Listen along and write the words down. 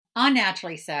On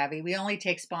Naturally Savvy, we only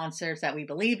take sponsors that we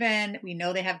believe in. We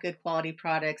know they have good quality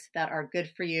products that are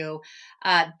good for you.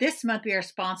 This month, we are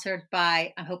sponsored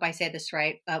by, I hope I say this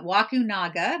right,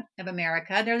 Wakunaga of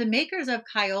America. They're the makers of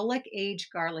Kyolic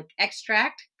Aged Garlic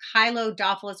Extract,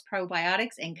 Kylodophilus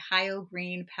Probiotics, and Kyo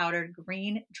Green Powdered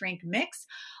Green Drink Mix.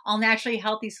 All naturally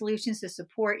healthy solutions to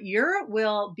support your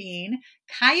well-being.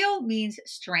 Kyo means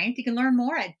strength. You can learn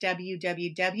more at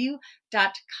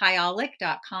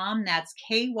www.kyolic.com. That's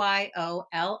KYOLIC.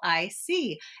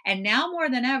 And now more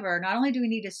than ever, not only do we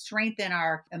need to strengthen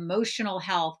our emotional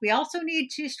health, we also need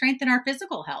to strengthen our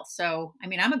physical health. So, I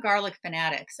mean, I'm a garlic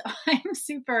fanatic, so I'm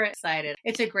super excited.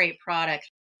 It's a great product.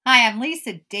 Hi, I'm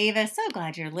Lisa Davis. So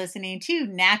glad you're listening to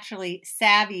Naturally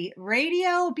Savvy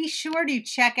Radio. Be sure to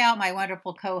check out my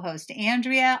wonderful co-host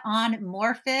Andrea on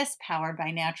Morphus, powered by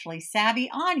Naturally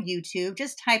Savvy on YouTube.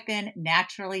 Just type in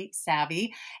Naturally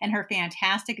Savvy and her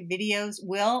fantastic videos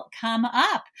will come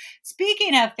up.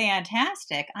 Speaking of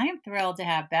fantastic, I am thrilled to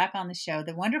have back on the show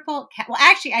the wonderful, well,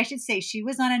 actually, I should say she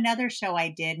was on another show I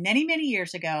did many, many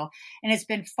years ago, and it's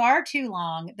been far too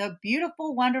long. The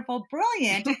beautiful, wonderful,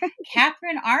 brilliant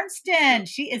Catharine Arnston.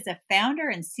 She is the founder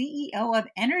and CEO of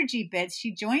Energybits.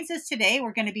 She joins us today.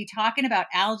 We're going to be talking about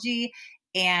algae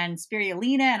and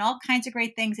spirulina and all kinds of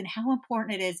great things and how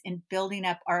important it is in building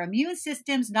up our immune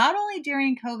systems, not only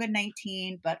during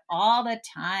COVID-19, but all the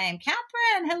time.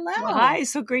 Catharine, hello. Well, hi,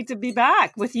 so great to be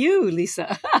back with you,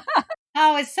 Lisa.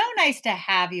 Oh, it's so nice to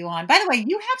have you on. By the way,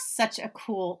 you have such a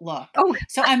cool look. Oh,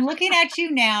 so I'm looking at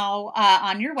you now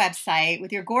on your website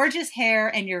with your gorgeous hair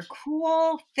and your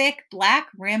cool, thick black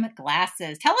rim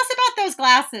glasses. Tell us about those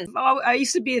glasses. Oh, I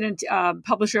used to be a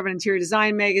publisher of an interior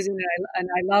design magazine, and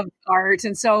I love art.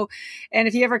 And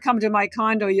if you ever come to my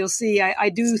condo, you'll see I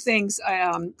do things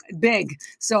big.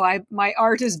 So my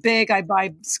art is big. I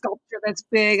buy sculpture that's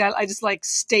big. I just like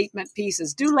statement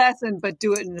pieces. Do lesson, but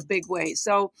do it in a big way.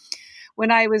 So when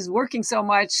I was working so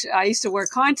much, I used to wear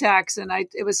contacts, and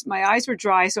my eyes were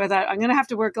dry. So I thought, I'm going to have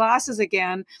to wear glasses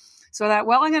again. So I thought,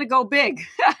 well, I'm going to go big.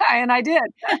 And I did.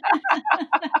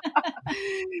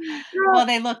 Well,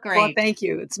 they look great. Well, thank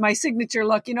you. It's my signature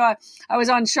look. You know, I was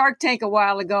on Shark Tank a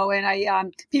while ago,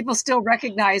 and people still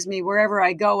recognize me wherever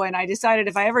I go. And I decided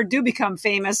if I ever do become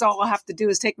famous, all I'll have to do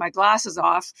is take my glasses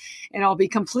off and I'll be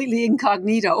completely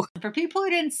incognito. For people who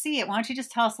didn't see it, why don't you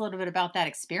just tell us a little bit about that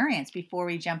experience before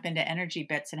we jump into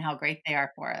Energybits and how great they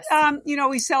are for us?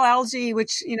 We sell algae,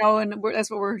 which, and that's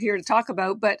what we're here to talk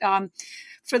about. But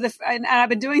and I've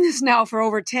been doing this now for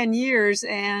over 10 years.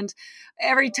 And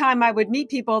every time I would meet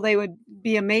people, they would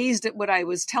be amazed at what I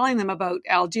was telling them about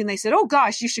algae. And they said, oh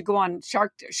gosh, you should go on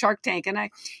Shark Tank. And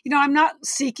I'm not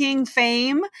seeking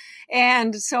fame.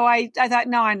 And so I thought,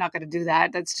 no, I'm not going to do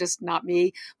that. That's just not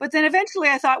me. But then eventually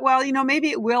I thought, well, maybe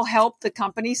it will help the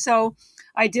company. So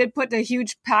I did put a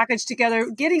huge package together.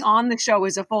 Getting on the show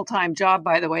is a full-time job,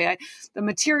 by the way. The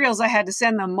materials, I had to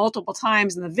send them multiple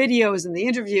times, and the videos and the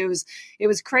interviews, it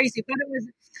was crazy.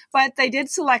 But they did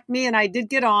select me, and I did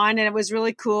get on, and it was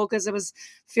really cool because it was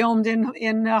filmed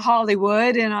in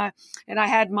Hollywood, and I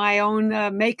had my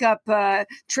own makeup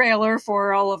trailer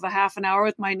for all of a half an hour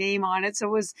with my name on it. So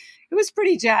it was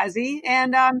pretty jazzy.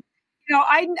 And I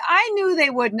knew they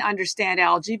wouldn't understand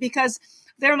algae because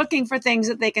they're looking for things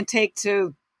that they can take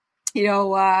to,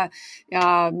 I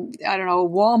don't know,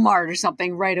 Walmart or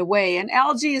something right away. And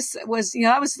algae was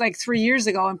that was like 3 years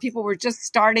ago, and people were just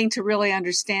starting to really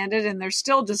understand it, and they're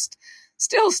still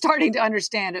starting to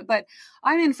understand it. But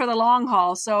I'm in for the long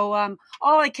haul. So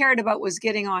all I cared about was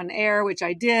getting on air, which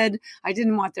I did. I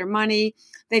didn't want their money.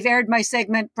 They've aired my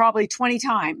segment probably 20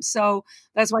 times. So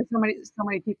that's why so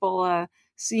many people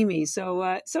see me. So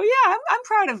yeah, I'm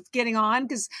proud of getting on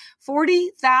because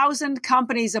 40,000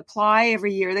 companies apply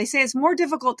every year. They say it's more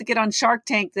difficult to get on Shark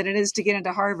Tank than it is to get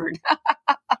into Harvard.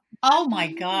 Oh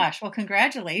my gosh. Well,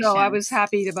 congratulations. So I was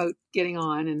happy about getting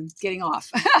on and getting off.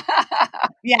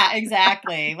 Yeah,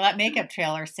 exactly. Well, that makeup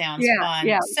trailer sounds fun.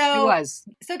 Yeah, it was.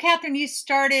 So Catharine, you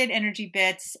started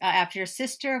Energybits after your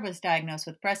sister was diagnosed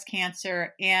with breast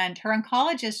cancer, and her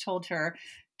oncologist told her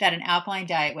that an alkaline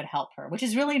diet would help her, which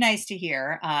is really nice to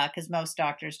hear because most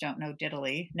doctors don't know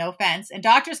diddly. No offense. And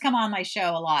doctors come on my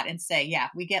show a lot and say, yeah,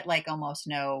 we get like almost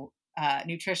no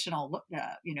nutritional,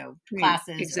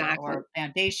 classes exactly. or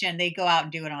foundation. They go out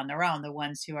and do it on their own, the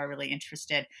ones who are really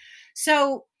interested.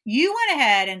 So you went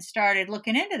ahead and started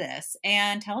looking into this,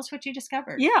 and tell us what you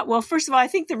discovered. Yeah, well, first of all, I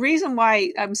think the reason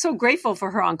why I'm so grateful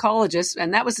for her oncologist,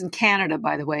 and that was in Canada,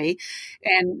 by the way,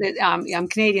 and I'm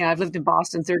Canadian. I've lived in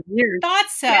Boston 30 years. Thought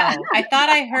so. Yeah. I thought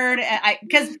I heard,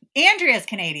 because Andrea's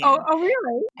Canadian. Oh,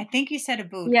 really? I think you said a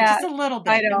boot, Yeah, just a little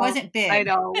bit. I know. It wasn't big. I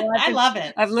know. Well, I love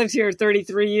it. I've lived here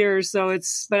 33 years,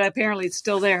 but apparently it's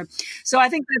still there. So I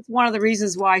think that's one of the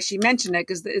reasons why she mentioned it,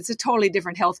 because it's a totally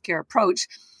different healthcare approach.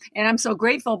 And I'm so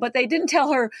grateful, but they didn't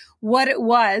tell her what it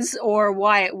was or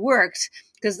why it worked,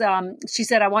 because she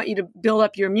said, I want you to build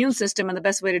up your immune system, and the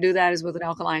best way to do that is with an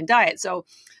alkaline diet. So,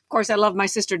 of course, I love my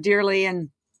sister dearly, and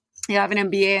I have an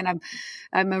MBA, and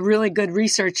I'm a really good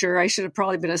researcher. I should have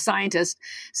probably been a scientist.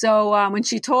 So when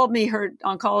she told me her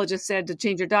oncologist said to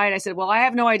change your diet, I said, well, I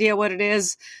have no idea what it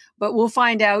is, but we'll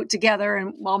find out together,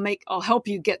 and I'll help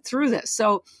you get through this.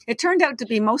 So it turned out to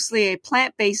be mostly a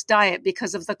plant-based diet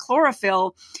because of the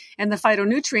chlorophyll and the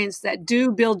phytonutrients that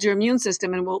do build your immune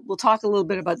system. And we'll talk a little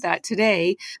bit about that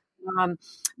today.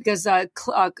 Because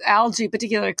algae,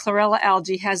 particularly chlorella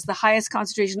algae, has the highest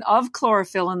concentration of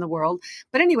chlorophyll in the world.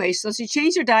 But anyway, so she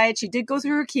changed her diet. She did go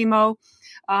through her chemo.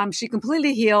 She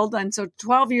completely healed. And so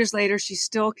 12 years later, she's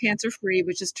still cancer-free,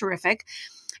 which is terrific.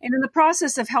 And in the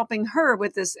process of helping her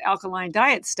with this alkaline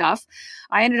diet stuff,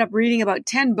 I ended up reading about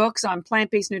 10 books on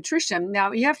plant-based nutrition.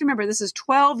 Now, you have to remember, this is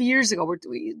 12 years ago.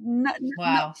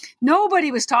 Wow.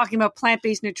 Nobody was talking about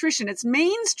plant-based nutrition. It's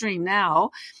mainstream now.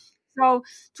 So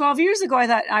 12 years ago,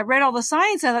 I read all the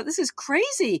science. I thought, this is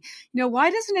crazy.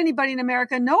 Why doesn't anybody in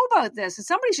America know about this? And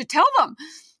somebody should tell them.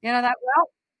 And I thought, well,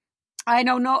 I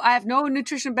have no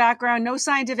nutrition background, no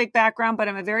scientific background, but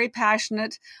I'm a very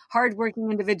passionate, hardworking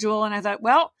individual. And I thought,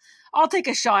 well, I'll take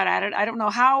a shot at it. I don't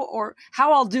know how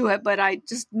I'll do it, but I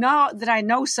just know that I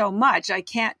know so much. I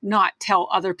can't not tell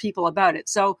other people about it.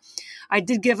 So I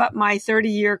did give up my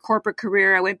 30-year corporate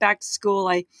career. I went back to school.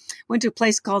 I went to a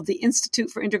place called the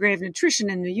Institute for Integrative Nutrition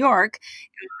in New York.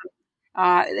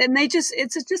 And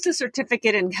it's just a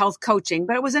certificate in health coaching,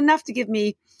 but it was enough to give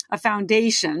me a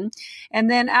foundation.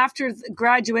 And then after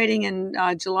graduating in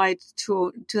July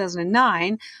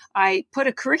 2009, I put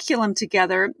a curriculum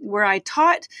together where I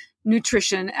taught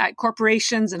nutrition at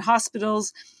corporations and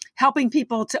hospitals, helping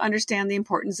people to understand the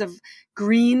importance of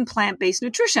green plant-based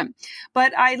nutrition.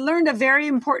 But I learned a very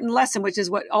important lesson, which is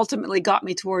what ultimately got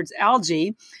me towards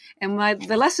algae. And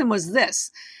the lesson was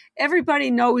this: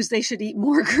 everybody knows they should eat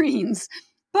more greens,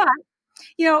 but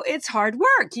it's hard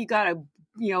work. You got to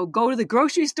go to the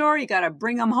grocery store, you got to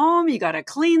bring them home, you got to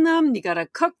clean them, you got to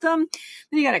cook them,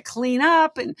 then you got to clean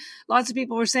up. And lots of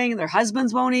people were saying their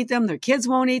husbands won't eat them, their kids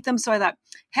won't eat them. So I thought,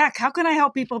 heck, how can I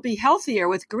help people be healthier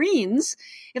with greens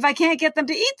if I can't get them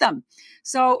to eat them?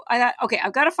 So I thought, okay,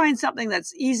 I've got to find something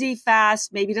that's easy,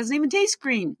 fast, maybe doesn't even taste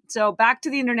green. So back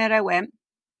to the internet I went.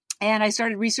 And I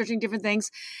started researching different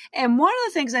things. And one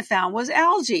of the things I found was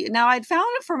algae. Now, I'd found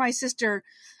it for my sister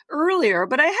earlier,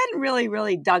 but I hadn't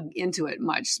really dug into it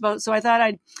much. So I thought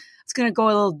I was going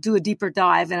to do a deeper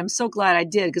dive. And I'm so glad I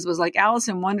did, because it was like Alice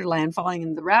in Wonderland falling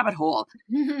in the rabbit hole.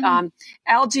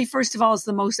 Algae, first of all, is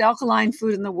the most alkaline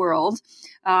food in the world.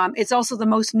 It's also the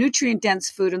most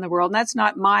nutrient-dense food in the world. And that's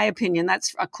not my opinion.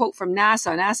 That's a quote from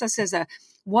NASA. NASA says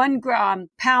 1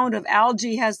 pound of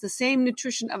algae has the same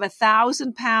nutrition of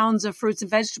 1,000 pounds of fruits and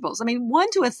vegetables. I mean,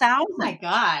 1 to 1,000. Oh my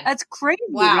God. That's crazy,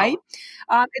 wow. Right?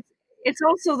 It's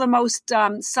also the most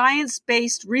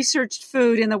science-based researched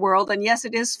food in the world. And yes,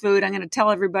 it is food. I'm going to tell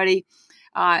everybody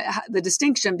the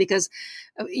distinction, because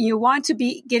you want to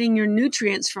be getting your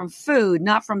nutrients from food,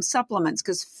 not from supplements,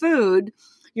 because food,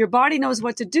 your body knows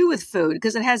what to do with food,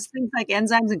 because it has things like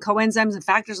enzymes and coenzymes and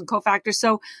factors and cofactors.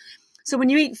 So when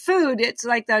you eat food, it's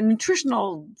like the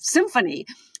nutritional symphony.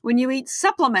 When you eat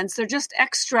supplements, they're just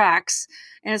extracts.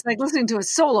 And it's like listening to a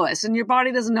soloist, and your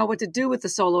body doesn't know what to do with the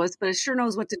soloist, but it sure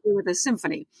knows what to do with the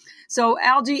symphony. So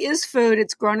algae is food.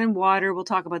 It's grown in water. We'll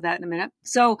talk about that in a minute.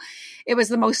 So it was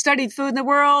the most studied food in the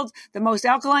world, the most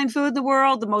alkaline food in the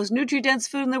world, the most nutrient-dense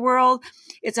food in the world.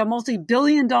 It's a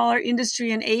multi-billion-dollar industry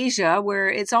in Asia, where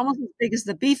it's almost as big as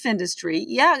the beef industry.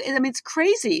 Yeah, I mean, it's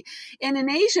crazy. And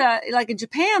in Asia, like in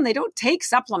Japan, they don't take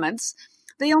supplements.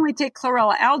 They only take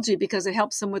chlorella algae because it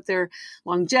helps them with their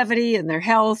longevity and their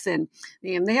health. And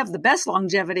they have the best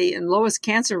longevity and lowest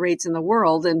cancer rates in the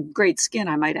world, and great skin,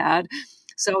 I might add.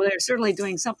 So they're certainly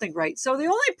doing something right. So the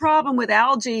only problem with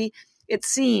algae, it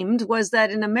seemed, was that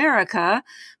in America,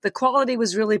 the quality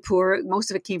was really poor.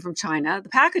 Most of it came from China. The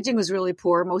packaging was really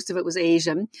poor. Most of it was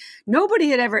Asian.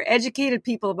 Nobody had ever educated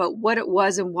people about what it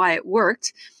was and why it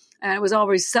worked. And it was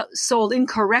always sold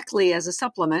incorrectly as a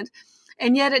supplement.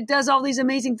 And yet it does all these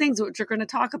amazing things, which we're going to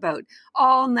talk about,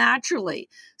 all naturally.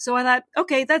 So I thought,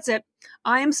 okay, that's it.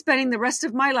 I am spending the rest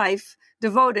of my life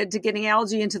devoted to getting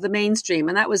algae into the mainstream.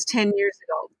 And that was 10 years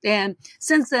ago. And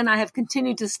since then, I have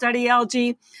continued to study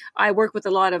algae. I work with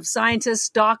a lot of scientists,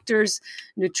 doctors,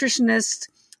 nutritionists,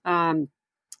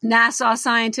 NASA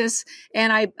scientists,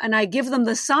 and I give them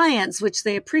the science, which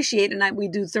they appreciate. And we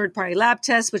do third-party lab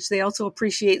tests, which they also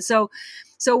appreciate. So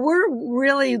we're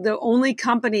really the only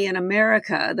company in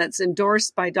America that's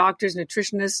endorsed by doctors,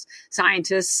 nutritionists,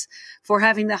 scientists for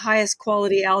having the highest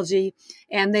quality algae.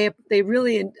 And they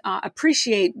really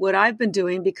appreciate what I've been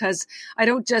doing, because I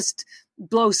don't just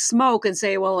blow smoke and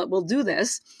say, well, it will do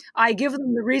this. I give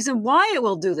them the reason why it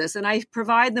will do this. And I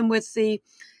provide them with the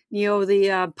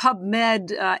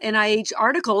PubMed, NIH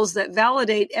articles that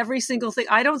validate every single thing.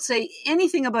 I don't say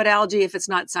anything about algae if it's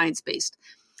not science-based.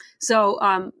 So,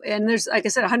 and there's, like I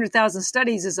said, 100,000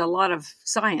 studies is a lot of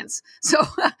science. So,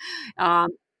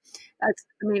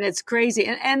 it's crazy.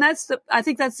 And I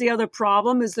think that's the other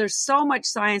problem, is there's so much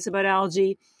science about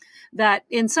algae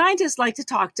and scientists like to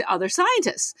talk to other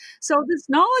scientists. So this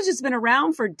knowledge has been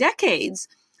around for decades,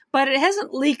 but it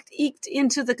hasn't eked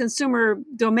into the consumer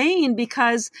domain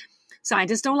because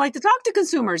scientists don't like to talk to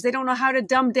consumers. They don't know how to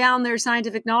dumb down their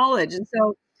scientific knowledge. And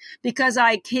so because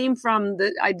I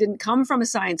didn't come from a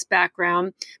science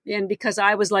background, and because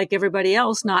I was like everybody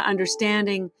else, not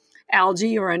understanding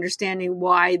algae or understanding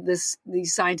why these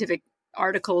scientific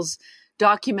articles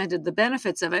documented the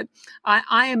benefits of it,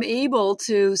 I am able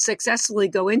to successfully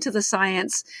go into the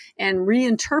science and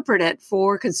reinterpret it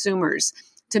for consumers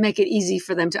to make it easy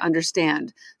for them to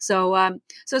understand. So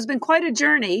it's been quite a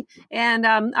journey, and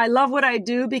I love what I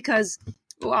do, because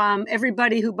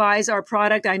everybody who buys our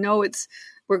product, I know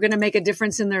we're going to make a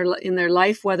difference in their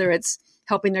life, whether it's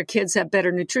helping their kids have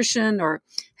better nutrition, or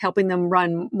helping them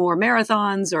run more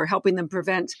marathons, or helping them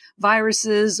prevent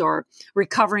viruses, or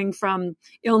recovering from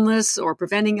illness, or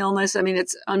preventing illness. I mean,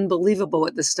 it's unbelievable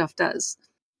what this stuff does.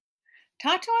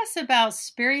 Talk to us about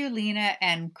spirulina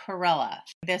and chlorella.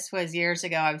 This was years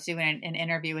ago. I was doing an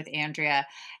interview with Andrea,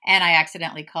 and I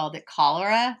accidentally called it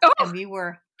cholera. Oh. And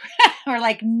we're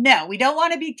like, no, we don't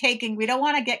want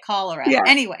to get cholera. Yeah,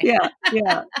 anyway.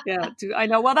 Yeah. I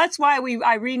know. Well, that's why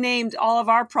I renamed all of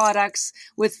our products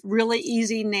with really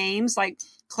easy names, like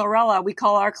chlorella. We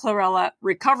call our chlorella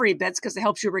Recovery Bits, because it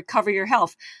helps you recover your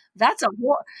health. That's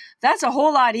a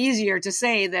whole lot easier to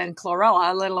say than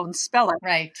chlorella, let alone spell it.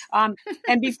 Right.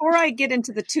 And before I get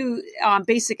into the two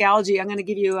basic algae, I'm going to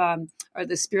give you, or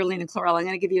the spirulina and chlorella, I'm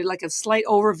going to give you like a slight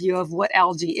overview of what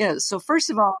algae is. So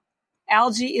first of all,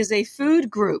 algae is a food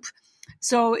group.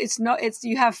 So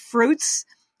you have fruits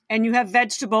and you have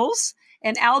vegetables,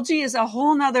 and algae is a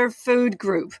whole nother food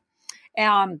group.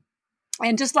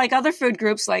 And just like other food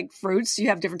groups, like fruits, you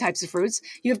have different types of fruits,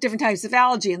 you have different types of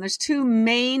algae. And there's two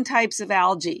main types of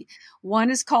algae.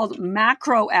 One is called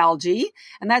macroalgae,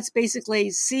 and that's basically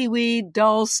seaweed,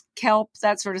 dulse, kelp,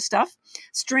 that sort of stuff.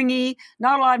 Stringy,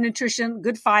 not a lot of nutrition,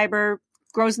 good fiber,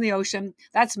 grows in the ocean.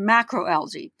 That's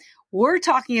macroalgae. We're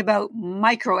talking about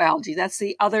microalgae. That's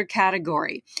the other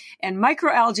category. And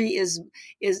microalgae is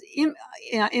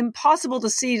impossible to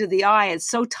see to the eye. It's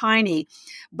so tiny,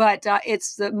 but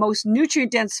it's the most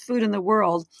nutrient-dense food in the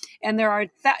world. And there are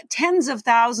tens of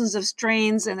thousands of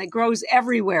strains, and it grows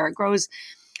everywhere. It grows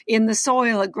in the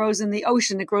soil. It grows in the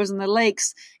ocean. It grows in the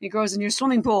lakes. It grows in your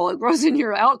swimming pool. It grows in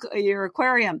your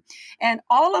aquarium. And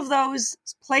all of those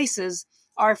places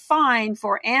are fine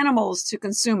for animals to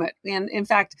consume it. And in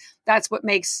fact, that's what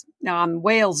makes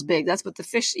whales big. That's what the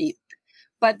fish eat.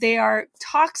 But they are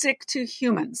toxic to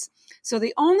humans. So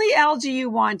the only algae you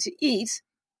want to eat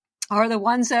are the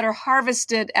ones that are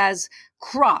harvested as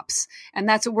crops. And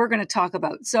that's what we're going to talk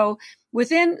about. So we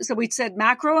said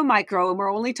macro and micro, and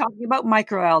we're only talking about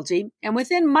microalgae. And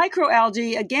within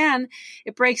microalgae, again,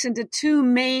 it breaks into two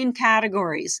main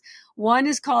categories. One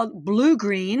is called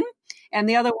blue-green, and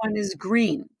the other one is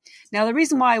green. Now, the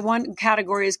reason why one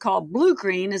category is called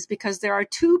blue-green is because there are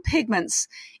two pigments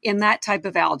in that type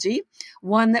of algae.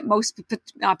 One that most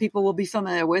people will be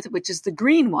familiar with, which is the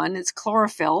green one. It's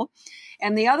chlorophyll.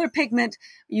 And the other pigment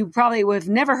you probably would have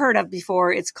never heard of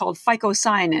before, it's called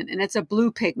phycocyanin, and it's a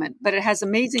blue pigment. But it has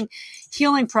amazing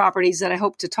healing properties that I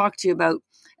hope to talk to you about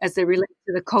as they relate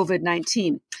to the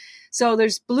COVID-19. So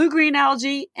there's blue-green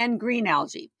algae and green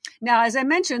algae. Now, as I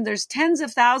mentioned, there's tens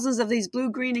of thousands of these blue,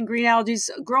 green, and green algae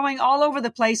growing all over the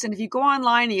place. And if you go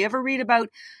online and you ever read about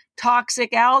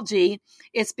toxic algae,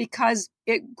 it's because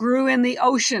it grew in the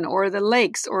ocean or the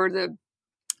lakes or the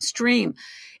stream.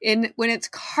 And when it's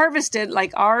harvested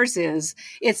like ours is,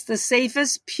 it's the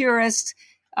safest, purest,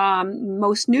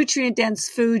 most nutrient-dense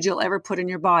food you'll ever put in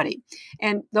your body.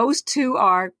 And those two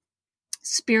are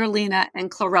spirulina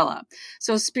and chlorella.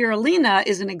 So spirulina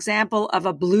is an example of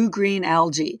a blue-green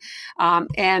algae,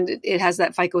 and it has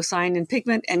that phycocyanin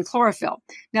pigment and chlorophyll.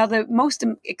 Now, the most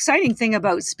exciting thing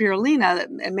about spirulina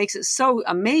that makes it so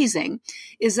amazing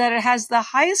is that it has the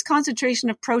highest concentration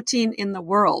of protein in the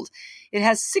world. It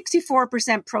has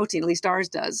 64% protein, at least ours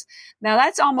does. Now,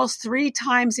 that's almost 3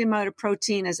 times the amount of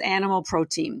protein as animal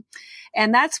protein.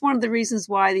 And that's one of the reasons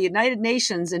why the United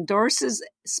Nations endorses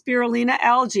spirulina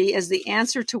algae as the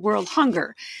answer to world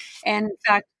hunger. And in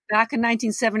fact, back in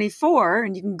 1974,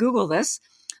 and you can Google this,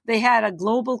 they had a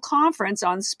global conference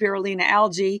on spirulina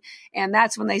algae. And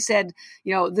that's when they said,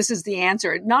 this is the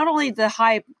answer. Not only the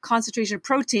high concentration of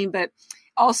protein, but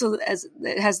also as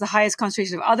it has the highest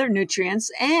concentration of other nutrients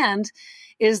and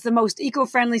is the most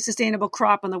eco-friendly, sustainable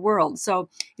crop in the world. So,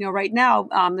 right now,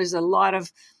 there's a lot of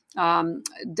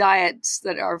diets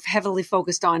that are heavily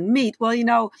focused on meat. Well,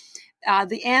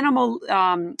 the animal,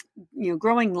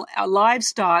 growing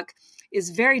livestock is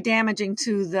very damaging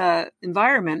to the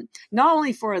environment, not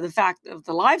only for the fact of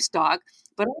the livestock,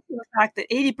 but also the fact that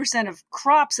 80% of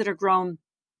crops that are grown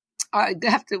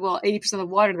 80% of the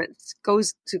water that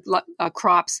goes to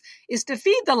crops is to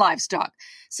feed the livestock.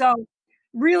 So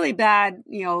really bad,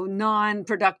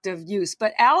 non-productive use.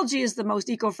 But algae is the most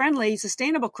eco-friendly,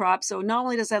 sustainable crop. So not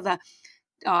only does it have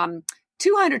the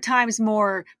 200 times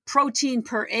more protein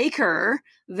per acre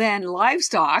than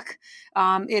livestock,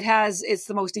 it's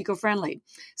the most eco-friendly.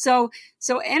 So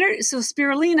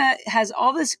spirulina has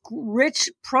all this rich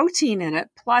protein in it,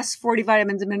 plus 40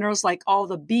 vitamins and minerals like all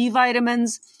the B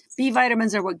vitamins. B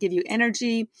vitamins are what give you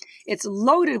energy. It's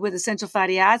loaded with essential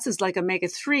fatty acids like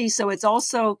omega-3, so it's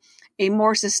also a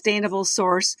more sustainable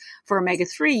source for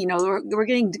omega-3. We're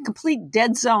getting complete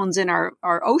dead zones in our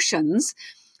oceans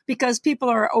because people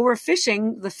are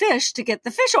overfishing the fish to get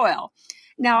the fish oil.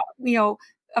 Now,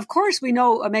 of course, we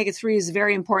know omega-3 is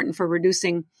very important for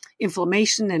reducing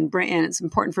inflammation and it's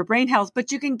important for brain health,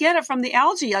 but you can get it from the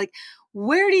algae. Like,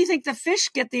 where do you think the fish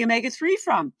get the omega-3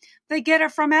 from? They get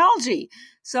it from algae.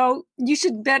 So you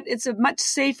should bet it's a much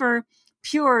safer,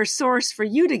 pure source for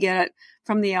you to get it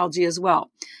from the algae as well.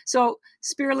 So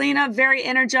spirulina, very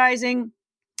energizing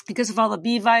because of all the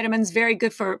B vitamins, very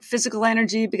good for physical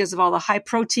energy because of all the high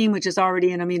protein, which is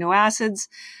already in amino acids.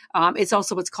 It's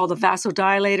also what's called a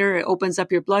vasodilator. It opens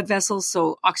up your blood vessels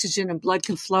so oxygen and blood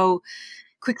can flow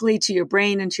quickly to your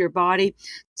brain and to your body.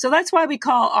 So that's why we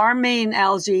call our main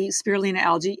algae, spirulina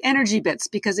algae,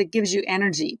 Energybits, because it gives you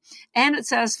energy and it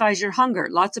satisfies your hunger.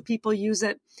 Lots of people use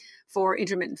it for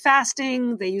intermittent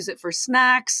fasting. They use it for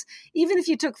snacks. Even if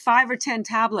you took 5 or 10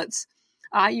 tablets,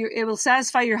 it will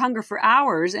satisfy your hunger for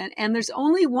hours. And there's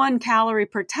only 1 calorie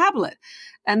per tablet.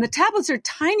 And the tablets are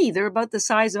tiny. They're about the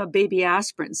size of a baby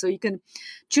aspirin. So you can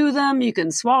chew them, you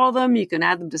can swallow them, you can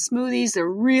add them to smoothies.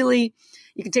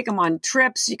 You can take them on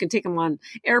trips. You can take them on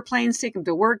airplanes, take them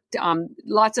to work.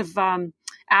 Lots of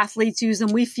athletes use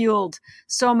them. We fueled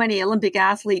so many Olympic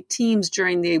athlete teams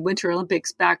during the Winter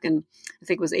Olympics back in, I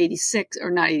think it was 86,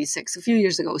 or not 86, a few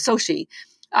years ago, Sochi.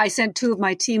 I sent 2 of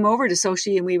my team over to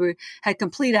Sochi and we had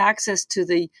complete access to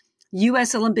the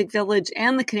U.S. Olympic Village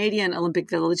and the Canadian Olympic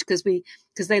Village because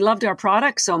they loved our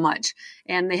product so much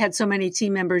and they had so many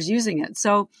team members using it.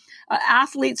 So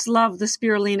athletes love the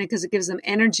spirulina because it gives them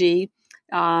energy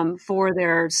for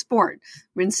their sport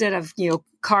instead of,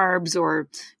 carbs or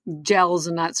gels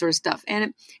and that sort of stuff.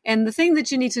 And the thing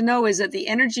that you need to know is that the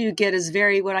energy you get is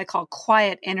very, what I call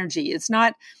quiet energy. It's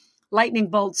not lightning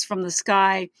bolts from the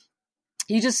sky.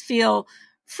 You just feel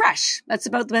fresh. That's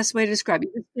about the best way to describe it.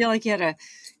 You just feel like you had a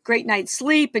great night's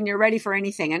sleep and you're ready for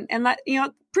anything. And that,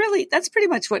 really, that's pretty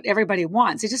much what everybody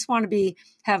wants. They just want to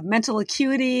have mental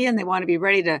acuity and they want to be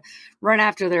ready to run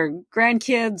after their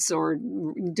grandkids or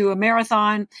do a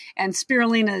marathon. And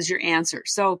spirulina is your answer.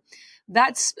 So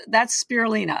that's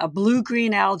spirulina, a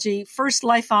blue-green algae, first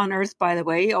life on Earth, by the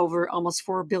way, over almost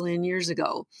 4 billion years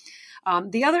ago.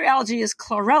 The other algae is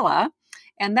chlorella.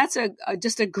 And that's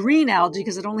just a green algae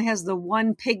because it only has the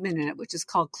 1 pigment in it, which is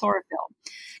called chlorophyll.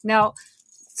 Now,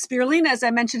 spirulina, as I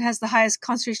mentioned, has the highest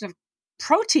concentration of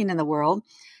protein in the world.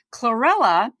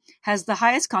 Chlorella has the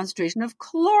highest concentration of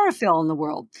chlorophyll in the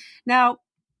world. Now,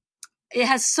 it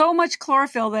has so much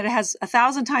chlorophyll that it has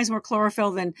 1,000 times more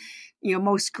chlorophyll than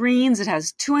most greens. It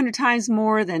has 200 times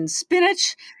more than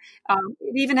spinach.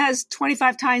 It even has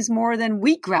 25 times more than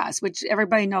wheatgrass, which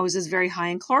everybody knows is very high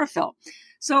in chlorophyll.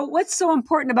 So what's so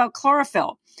important about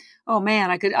chlorophyll? Oh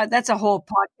man, that's a whole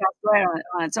podcast right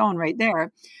on its own right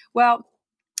there. Well,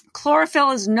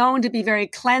 Chlorophyll is known to be very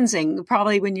cleansing.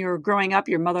 Probably when you were growing up,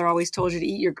 your mother always told you to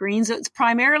eat your greens. It's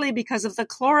primarily because of the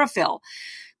chlorophyll.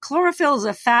 Chlorophyll is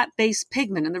a fat-based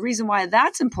pigment, and the reason why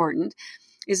that's important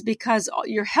is because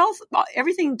your health,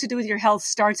 everything to do with your health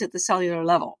starts at the cellular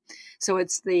level. So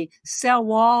it's the cell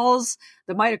walls,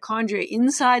 the mitochondria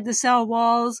inside the cell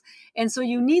walls. And so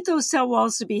you need those cell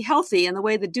walls to be healthy. And the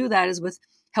way to do that is with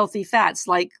healthy fats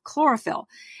like chlorophyll.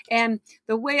 And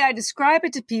the way I describe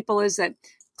it to people is that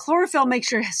chlorophyll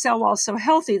makes your cell walls so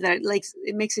healthy that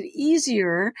it makes it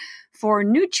easier for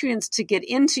nutrients to get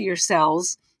into your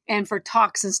cells and for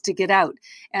toxins to get out.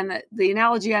 And the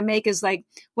analogy I make is like,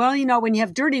 well, when you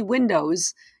have dirty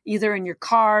windows, either in your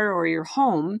car or your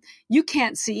home, you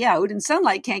can't see out and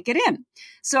sunlight can't get in.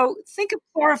 So think of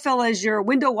chlorophyll as your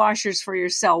window washers for your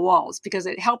cell walls, because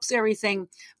it helps everything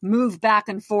move back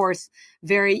and forth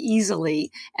very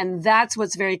easily. And that's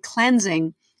what's very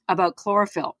cleansing about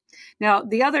chlorophyll. Now,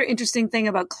 the other interesting thing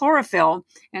about chlorophyll,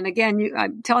 and again,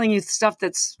 I'm telling you stuff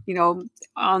that's,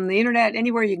 on the internet,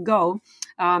 anywhere you can go,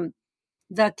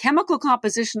 the chemical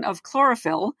composition of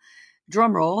chlorophyll,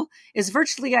 drumroll, is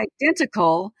virtually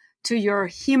identical to your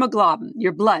hemoglobin,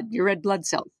 your blood, your red blood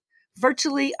cells.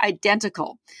 Virtually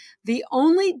identical. The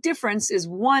only difference is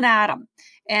one atom.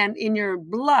 And in your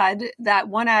blood, that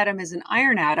one atom is an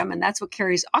iron atom, and that's what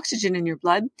carries oxygen in your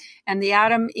blood. And the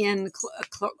atom in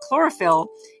chlorophyll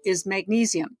is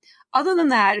magnesium. Other than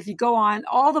that, if you go on,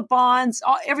 all the bonds,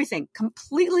 everything,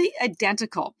 completely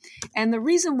identical. And the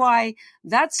reason why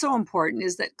that's so important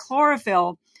is that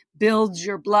chlorophyll builds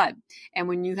your blood. And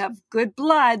when you have good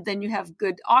blood, then you have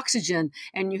good oxygen,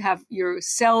 and you have your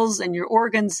cells and your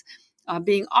organs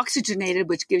being oxygenated,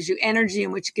 which gives you energy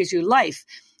and which gives you life.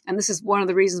 And this is one of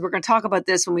the reasons we're going to talk about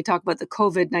this when we talk about the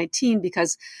COVID-19,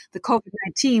 because the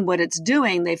COVID-19, what it's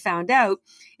doing, they found out,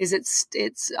 is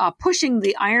it's pushing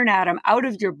the iron atom out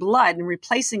of your blood and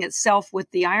replacing itself with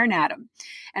the iron atom.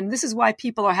 And this is why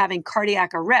people are having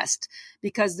cardiac arrest,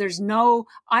 because there's no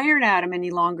iron atom any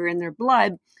longer in their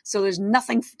blood. So there's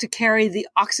nothing to carry the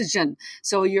oxygen.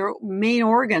 So your main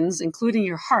organs, including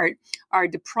your heart, are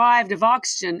deprived of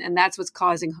oxygen, and that's what's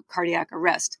causing cardiac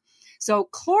arrest. So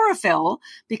chlorophyll,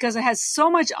 because it has so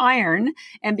much iron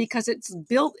and because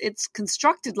it's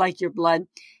constructed like your blood,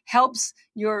 helps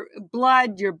your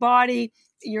blood, your body,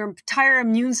 your entire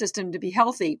immune system to be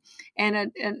healthy.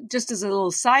 And just as a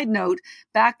little side note,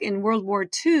 back in World War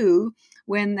II,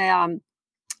 when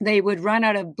they would run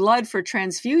out of blood for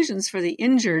transfusions for the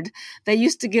injured, they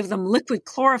used to give them liquid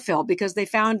chlorophyll because they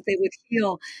found they would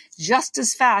heal just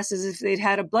as fast as if they'd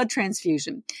had a blood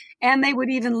transfusion. And they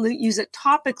would even use it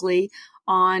topically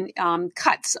on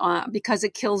cuts because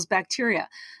it kills bacteria.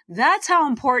 That's how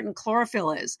important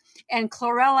chlorophyll is. And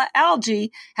chlorella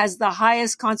algae has the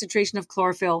highest concentration of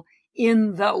chlorophyll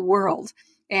in the world.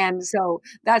 And so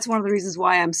that's one of the reasons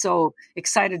why I'm so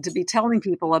excited to be telling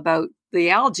people about the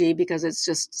algae, because it's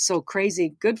just so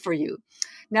crazy good for you.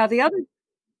 Now, the other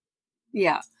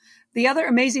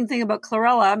amazing thing about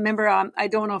chlorella, remember, I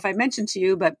don't know if I mentioned to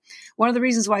you, but one of the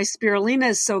reasons why spirulina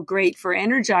is so great for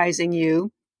energizing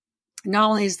you,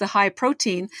 not only is the high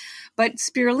protein, but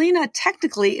spirulina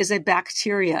technically is a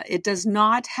bacteria. It does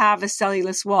not have a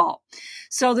cellulose wall.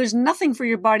 So there's nothing for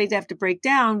your body to have to break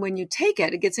down when you take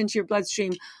it. It gets into your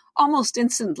bloodstream almost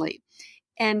instantly.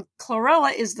 And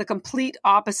chlorella is the complete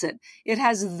opposite. It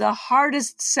has the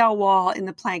hardest cell wall in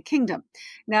the plant kingdom.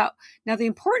 Now the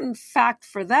important fact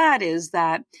for that is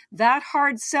that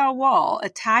hard cell wall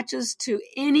attaches to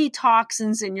any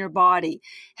toxins in your body,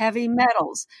 heavy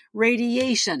metals,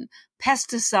 radiation,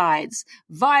 pesticides,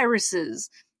 viruses,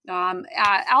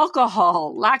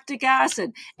 alcohol, lactic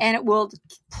acid, and it will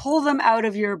pull them out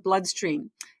of your bloodstream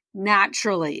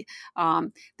naturally.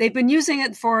 They've been using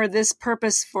it for this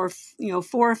purpose for 4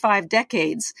 or 5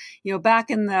 decades. Back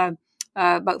in the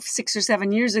about 6 or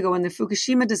 7 years ago, when the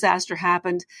Fukushima disaster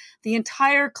happened, the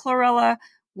entire chlorella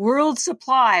world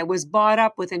supply was bought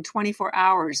up within 24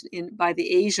 hours by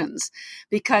the Asians,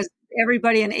 because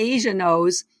everybody in Asia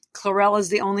knows chlorella is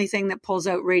the only thing that pulls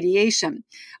out radiation.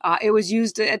 It was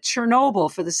used at Chernobyl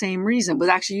for the same reason. It was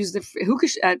actually used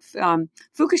at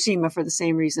Fukushima for the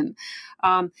same reason.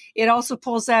 It also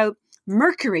pulls out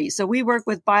mercury. So we work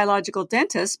with biological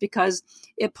dentists because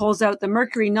it pulls out the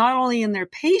mercury not only in their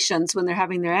patients when they're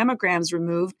having their amalgams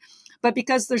removed, but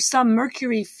because there's some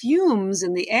mercury fumes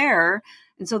in the air.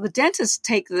 And so the dentists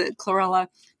take the chlorella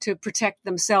to protect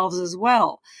themselves as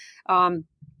well.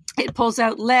 It pulls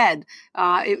out lead.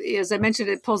 As I mentioned,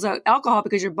 it pulls out alcohol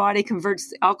because your body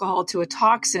converts alcohol to a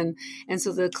toxin. And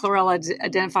so the chlorella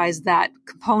identifies that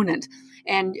component.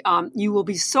 and you will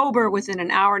be sober within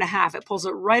an hour and a half. It pulls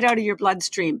it right out of your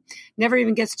bloodstream, never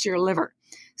even gets to your liver.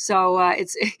 So I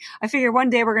figure one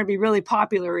day we're going to be really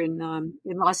popular in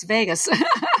Las Vegas.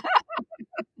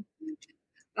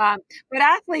 But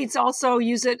athletes also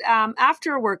use it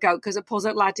after a workout because it pulls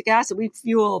out lactic acid. We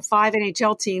fuel 5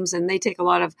 NHL teams, and they take a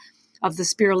lot of the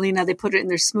spirulina. They put it in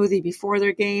their smoothie before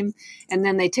their game, and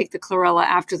then they take the chlorella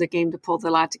after the game to pull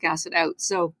the lactic acid out.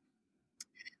 So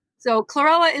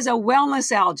chlorella is a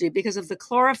wellness algae because of the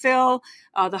chlorophyll.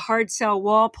 The hard cell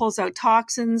wall pulls out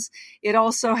toxins. It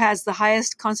also has the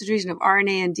highest concentration of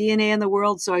RNA and DNA in the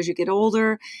world. So as you get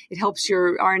older, it helps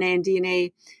your RNA and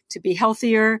DNA to be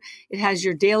healthier. It has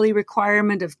your daily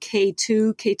requirement of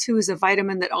K2. K2 is a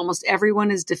vitamin that almost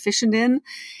everyone is deficient in.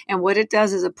 And what it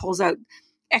does is it pulls out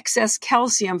excess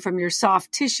calcium from your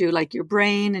soft tissue, like your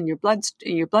brain and your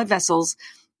blood vessels,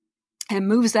 and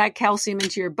moves that calcium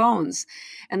into your bones.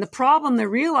 And the problem they're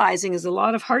realizing is a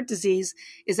lot of heart disease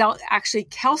is actually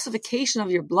calcification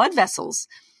of your blood vessels,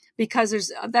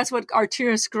 because that's what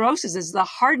arteriosclerosis is, the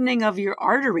hardening of your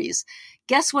arteries.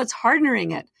 Guess what's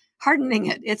hardening it?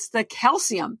 It's the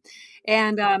calcium.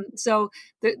 And so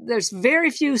there's very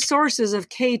few sources of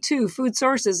K2, food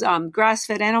sources.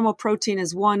 Grass-fed animal protein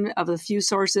is one of the few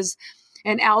sources,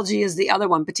 and algae is the other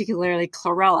one, particularly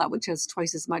chlorella, which has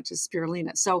twice as much as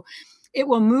spirulina. So it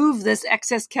will move this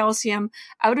excess calcium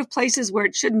out of places where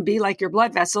it shouldn't be, like your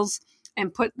blood vessels,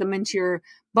 and put them into your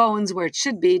bones where it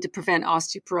should be to prevent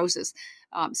osteoporosis.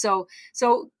 So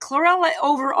chlorella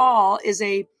overall is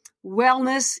a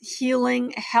wellness,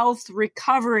 healing, health,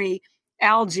 recovery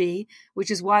algae,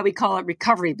 which is why we call it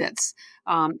Recoverybits.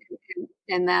 And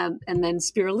then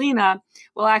spirulina.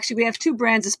 Well, actually, we have 2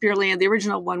 brands of spirulina. The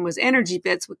original one was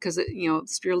Energybits because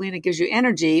spirulina gives you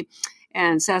energy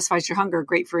and satisfies your hunger,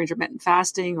 great for intermittent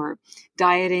fasting or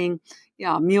dieting,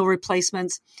 meal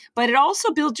replacements. But it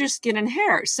also builds your skin and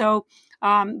hair. So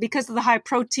because of the high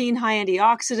protein, high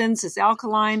antioxidants, it's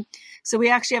alkaline. So we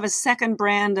actually have a second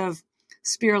brand of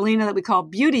spirulina that we call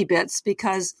Beauty Bits,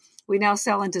 because we now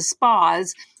sell into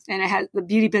spas, and the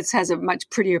Beauty Bits has a much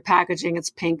prettier packaging.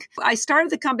 It's pink. I started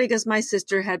the company because my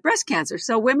sister had breast cancer.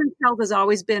 So women's health has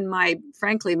always been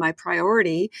frankly, my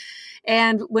priority.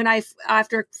 And when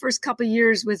after first couple of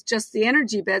years with just the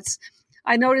Energybits,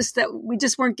 I noticed that we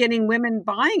just weren't getting women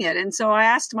buying it. And so I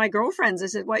asked my girlfriends, I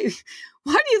said, why do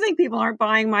you think people aren't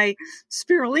buying my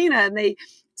spirulina? And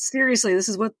seriously, this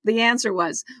is what the answer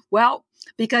was. Well,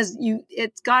 because you've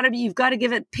got to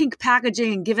give it pink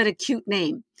packaging and give it a cute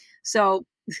name. So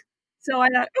I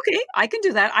thought, okay, I can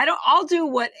do that. I'll do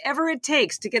whatever it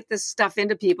takes to get this stuff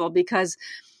into people, because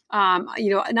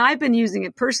and I've been using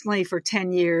it personally for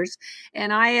 10 years,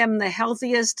 and I am the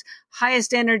healthiest,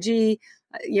 highest energy.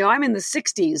 I'm in the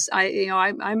 60s.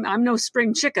 I'm no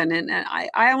spring chicken, and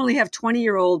I only have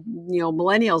 20-year-old,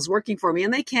 millennials working for me,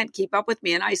 and they can't keep up with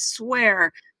me. And I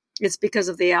swear it's because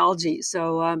of the algae.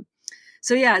 So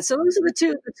those are the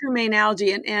two main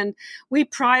algae, and we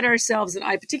pride ourselves, and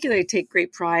I particularly take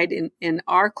great pride in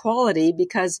our quality,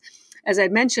 because, as I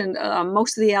mentioned,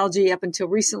 most of the algae up until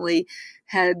recently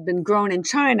had been grown in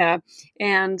China,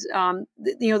 and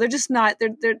they're just not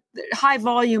they're high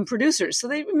volume producers, so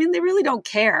they really don't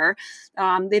care.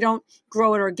 They don't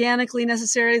grow it organically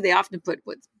necessarily. They often put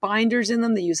binders in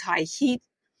them. They use high heat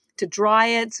to dry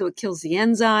it, so it kills the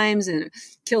enzymes and it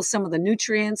kills some of the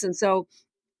nutrients. And so,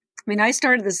 I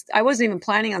started this, I wasn't even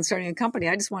planning on starting a company.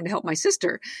 I just wanted to help my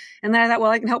sister. And then I thought,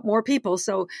 well, I can help more people.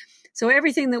 So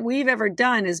everything that we've ever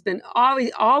done has been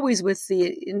always with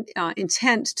the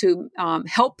intent to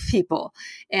help people.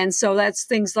 And so that's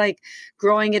things like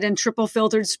growing it in triple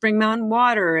filtered spring mountain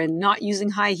water, and not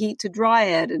using high heat to dry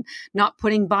it, and not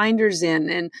putting binders in.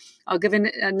 And I'll give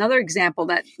another example.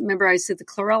 Remember I said the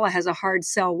chlorella has a hard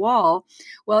cell wall.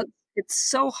 Well, it's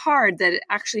so hard that it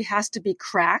actually has to be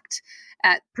cracked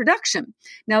at production.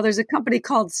 Now, there's a company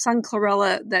called Sun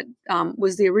Chlorella that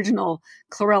was the original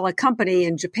chlorella company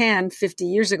in Japan 50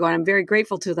 years ago, and I'm very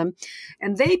grateful to them.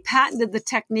 And they patented the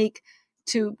technique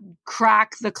to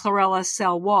crack the chlorella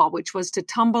cell wall, which was to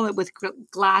tumble it with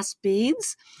glass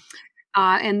beads.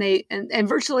 And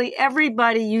virtually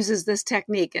everybody uses this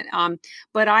technique.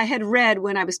 But I had read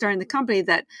when I was starting the company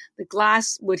that the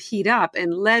glass would heat up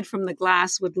and lead from the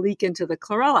glass would leak into the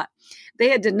chlorella. They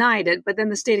had denied it, but then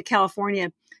the state of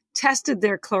California tested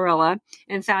their chlorella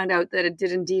and found out that it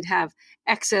did indeed have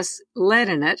excess lead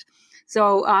in it.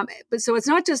 So it's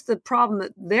not just the problem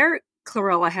that their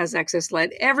chlorella has excess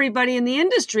lead. Everybody in the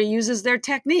industry uses their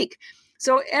technique.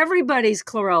 So everybody's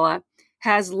chlorella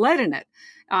has lead in it.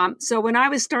 So when I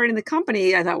was starting the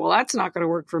company, I thought, well, that's not going to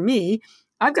work for me.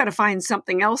 I've got to find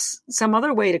something else, some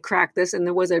other way to crack this. And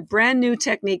there was a brand new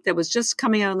technique that was just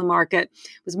coming out on the market.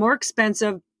 It was more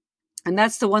expensive. And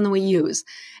that's the one that we use.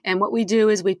 And what we do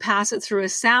is we pass it through a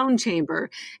sound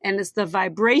chamber, and it's the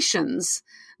vibrations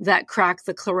that crack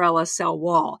the chlorella cell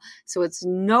wall. So it's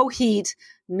no heat,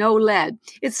 no lead.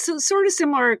 It's sort of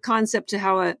similar concept to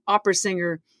how an opera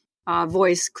singer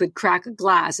voice could crack a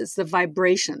glass. It's the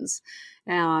vibrations.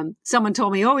 Someone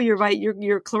told me, "Oh, you're right.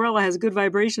 Your chlorella has good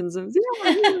vibrations." And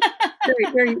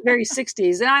very, very, very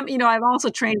 60s. And I've also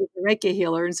trained as a Reiki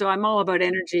healer, and so I'm all about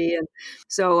energy. And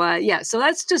so, so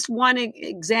that's just one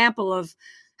example of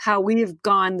how we have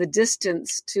gone the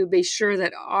distance to be sure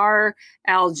that our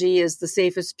algae is the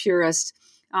safest, purest.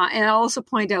 And I'll also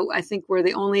point out, I think we're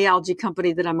the only algae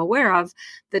company that I'm aware of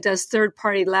that does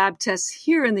third-party lab tests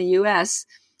here in the U.S.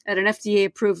 at an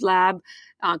FDA-approved lab.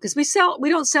 Because we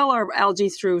don't sell our algae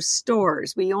through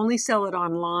stores. We only sell it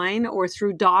online or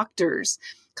through doctors,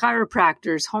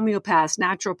 chiropractors, homeopaths,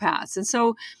 naturopaths. And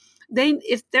so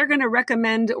if they're going to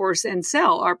recommend and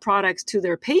sell our products to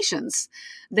their patients,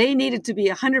 they needed to be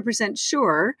 100%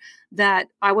 sure that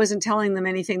I wasn't telling them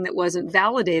anything that wasn't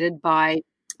validated by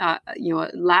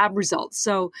lab results.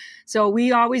 So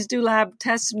we always do lab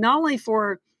tests, not only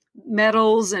for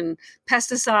metals and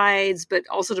pesticides, but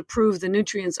also to prove the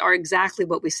nutrients are exactly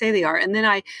what we say they are. And then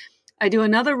I do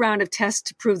another round of tests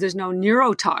to prove there's no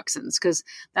neurotoxins, because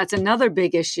that's another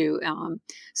big issue.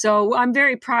 So I'm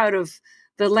very proud of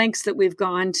the lengths that we've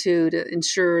gone to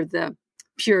ensure the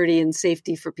purity and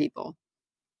safety for people.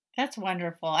 That's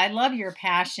wonderful. I love your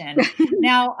passion.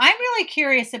 Now, I'm really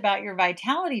curious about your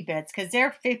Vitality Bits, because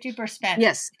they're 50%.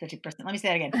 Yes. 50%. Let me say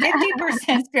that again.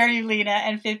 50% spirulina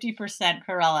and 50%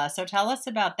 chlorella. So tell us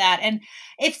about that. And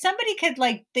if somebody could,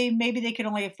 maybe they could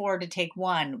only afford to take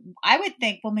one, I would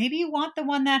think, well, maybe you want the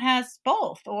one that has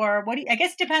both. Or I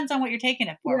guess it depends on what you're taking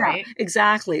it for, right?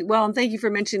 Exactly. Well, and thank you for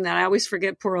mentioning that. I always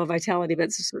forget poor old Vitality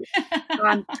Bits.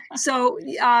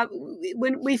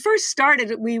 When we first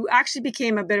started, we actually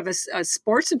became a bit of a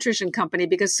sports nutrition company,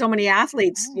 because so many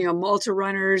athletes, ultra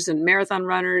runners and marathon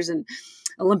runners and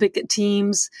Olympic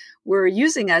teams were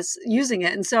using it.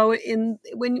 And so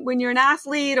when you're an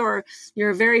athlete or you're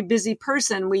a very busy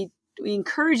person, we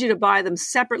encourage you to buy them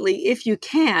separately if you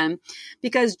can,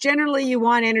 because generally you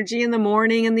want energy in the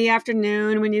morning and the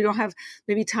afternoon when you don't have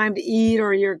maybe time to eat,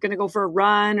 or you're going to go for a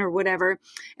run or whatever.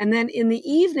 And then in the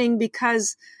evening,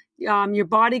 because your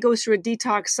body goes through a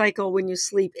detox cycle when you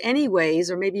sleep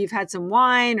anyways, or maybe you've had some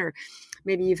wine, or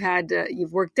maybe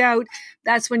you've worked out.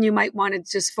 That's when you might want to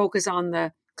just focus on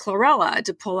the chlorella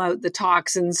to pull out the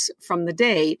toxins from the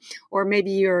day. Or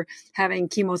maybe you're having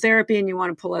chemotherapy and you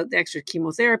want to pull out the extra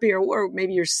chemotherapy, or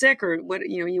maybe you're sick, or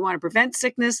you want to prevent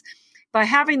sickness. By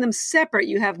having them separate,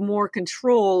 you have more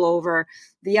control over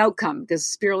the outcome, because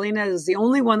spirulina is the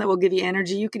only one that will give you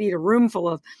energy. You could eat a room full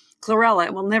of chlorella.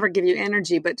 It will never give you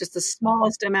energy, but just the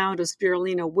smallest amount of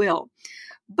spirulina will.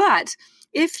 But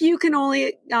if you can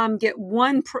only get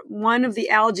one of the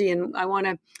algae, and I want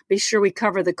to be sure we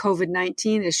cover the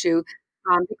COVID-19 issue,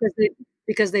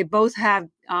 because they both have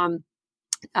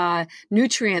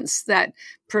nutrients that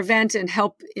prevent and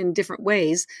help in different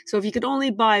ways. So if you could only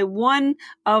buy one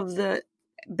of the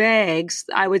bags,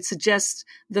 I would suggest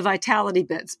the Vitality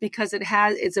Bits, because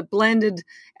it's a blended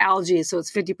algae. So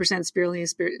it's 50%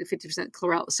 spirulina, 50%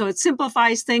 chlorella. So it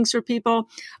simplifies things for people.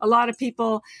 A lot of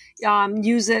people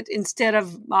use it instead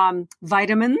of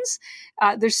vitamins.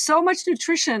 There's so much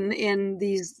nutrition in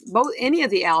any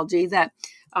of the algae that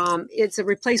it's a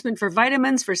replacement for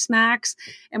vitamins, for snacks.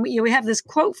 And we have this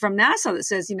quote from NASA that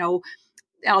says,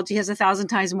 algae has 1,000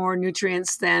 times more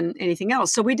nutrients than anything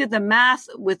else. So we did the math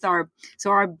with our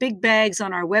big bags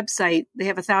on our website. They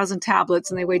have 1,000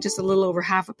 tablets and they weigh just a little over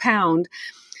half a pound.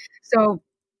 So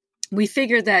we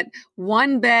figured that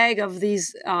one bag of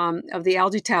these, of the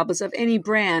algae tablets of any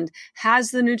brand has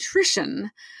the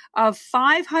nutrition of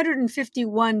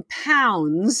 551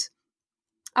 pounds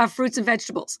of fruits and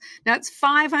vegetables. Now it's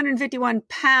 551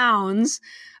 pounds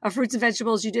of fruits and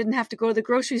vegetables you didn't have to go to the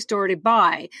grocery store to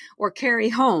buy, or carry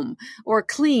home, or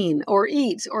clean, or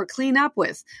eat, or clean up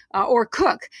with, or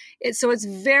cook. So it's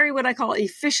very what I call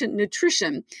efficient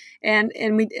nutrition. And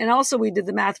also we did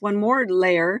the math one more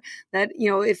layer, that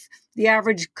if the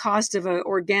average cost of an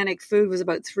organic food was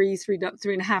about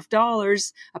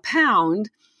 $3.50 a pound,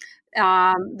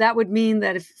 that would mean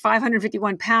that if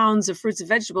 551 pounds of fruits and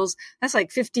vegetables, that's like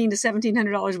 $1,500 to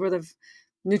 $1,700 worth of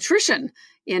nutrition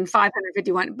in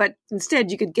 551. But instead,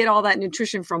 you could get all that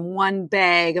nutrition from one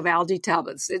bag of algae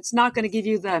tablets. It's not going to give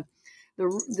you the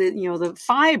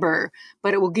fiber,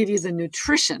 but it will give you the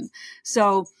nutrition.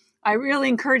 So I really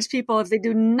encourage people, if they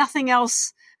do nothing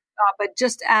else but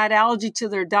just add algae to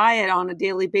their diet on a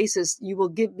daily basis, you will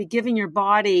be giving your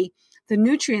body the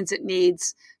nutrients it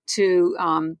needs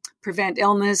to prevent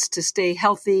illness, to stay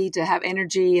healthy, to have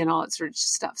energy, and all that sort of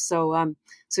stuff. So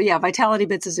yeah, Vitality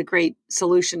Bits is a great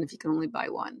solution if you can only buy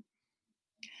one.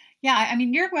 Yeah, I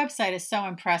mean, your website is so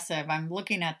impressive. I'm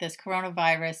looking at this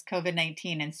coronavirus,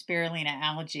 COVID-19, and spirulina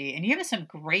algae, and you have some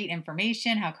great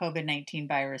information, how COVID-19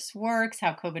 virus works,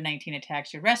 how COVID-19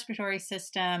 attacks your respiratory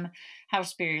system, how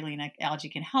spirulina algae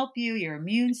can help you, your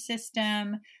immune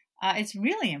system. It's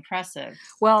really impressive.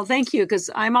 Well, thank you, because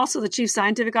I'm also the chief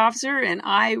scientific officer, and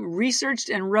I researched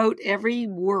and wrote every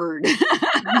word.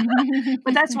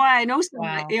 But that's why I know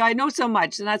Wow. I know so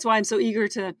much, and that's why I'm so eager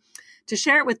to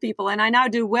share it with people. And I now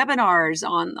do webinars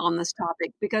on this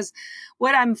topic, because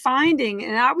what I'm finding,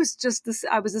 and I was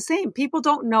the same, people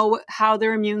don't know how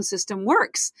their immune system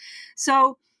works.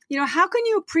 So, how can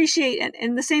you appreciate,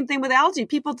 and the same thing with algae,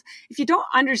 people, if you don't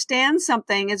understand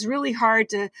something, it's really hard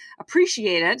to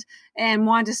appreciate it and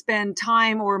want to spend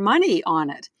time or money on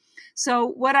it. So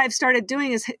what I've started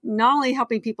doing is not only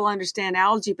helping people understand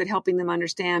algae, but helping them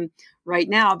understand right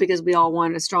now, because we all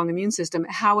want a strong immune system,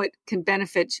 how it can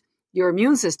benefit your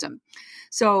immune system.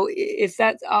 So if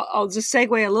that's, I'll just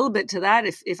segue a little bit to that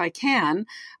if I can.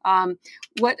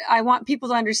 What I want people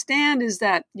to understand is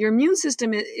that your immune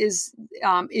system is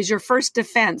your first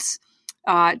defense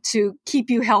to keep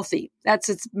you healthy. That's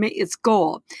its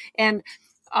goal. And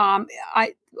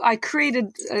I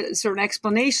created a sort of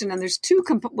explanation, and there's two.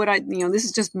 This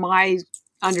is just my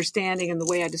understanding and the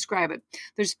way I describe it.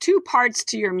 There's two parts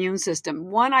to your immune system.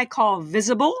 One I call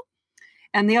visible,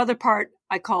 and the other part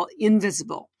I call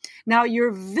invisible. Now,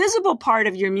 your visible part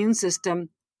of your immune system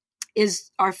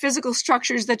are physical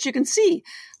structures that you can see,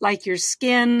 like your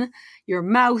skin, your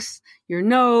mouth, your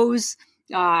nose,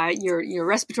 your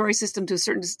respiratory system to a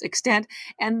certain extent.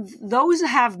 And those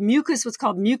have what's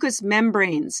called mucous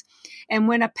membranes. And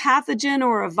when a pathogen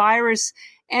or a virus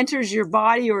enters your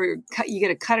body, or you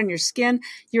get a cut on your skin,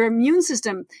 your immune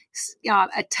system,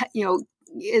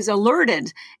 is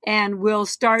alerted and will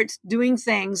start doing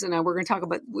things. And we're going to talk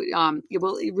about, it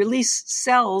will release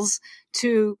cells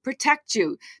to protect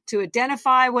you, to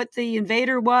identify what the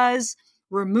invader was,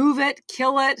 remove it,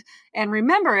 kill it, and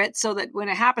remember it, so that when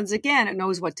it happens again, it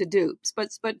knows what to do. But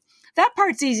that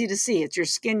part's easy to see. It's your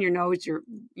skin, your nose,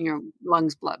 your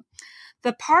lungs, blood.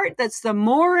 The part that's the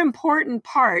more important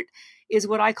part is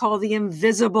what I call the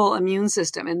invisible immune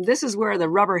system. And this is where the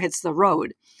rubber hits the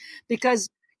road, because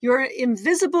your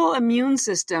invisible immune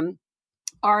system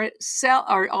are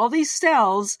all these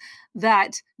cells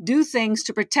that do things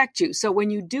to protect you. So when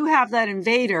you do have that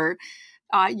invader,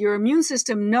 your immune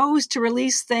system knows to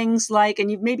release things like,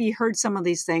 and you've maybe heard some of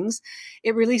these things,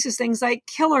 it releases things like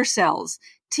killer cells,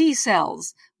 T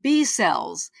cells, B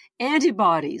cells,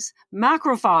 antibodies,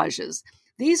 macrophages.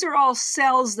 These are all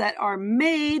cells that are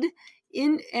made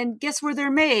and guess where they're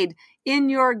made? In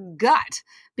your gut.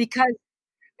 Because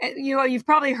you've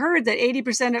probably heard that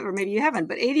 80% of, or maybe you haven't,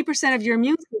 but 80% of your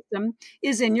immune system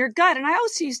is in your gut. And I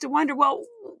also used to wonder, well,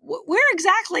 where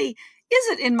exactly is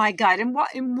it in my gut? And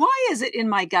why is it in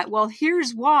my gut? Well,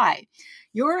 here's why.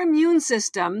 Your immune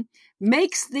system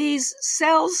makes these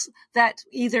cells that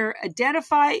either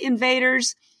identify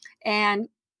invaders and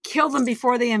kill them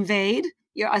before they invade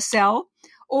a cell,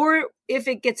 or if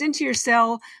it gets into your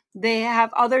cell, they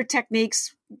have other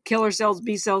techniques, killer cells,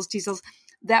 B cells, T cells,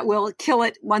 that will kill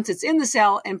it once it's in the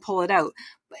cell and pull it out.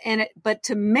 But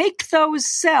to make those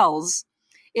cells,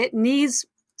 it needs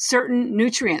certain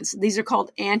nutrients. These are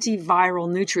called antiviral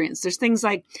nutrients. There's things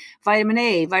like vitamin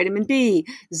A, vitamin B,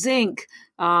 zinc.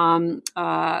 It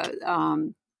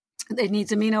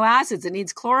needs amino acids. It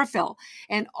needs chlorophyll.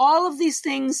 And all of these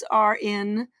things are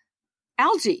in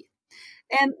algae.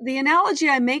 And the analogy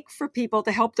I make for people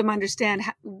to help them understand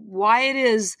why it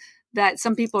is that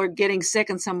some people are getting sick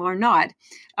and some are not,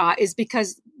 is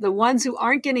because the ones who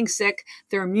aren't getting sick,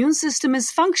 their immune system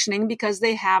is functioning because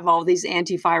they have all these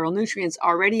antiviral nutrients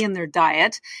already in their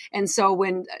diet. And so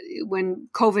when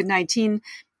COVID-19,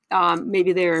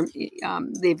 maybe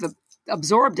they've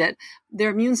absorbed it, their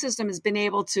immune system has been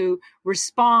able to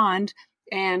respond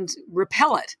and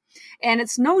repel it. And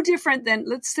it's no different than,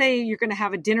 let's say you're going to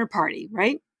have a dinner party,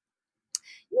 right?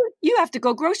 You have to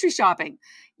go grocery shopping.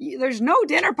 There's no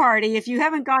dinner party if you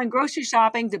haven't gone grocery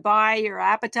shopping to buy your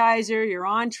appetizer, your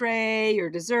entree, your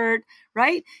dessert,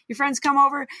 right? Your friends come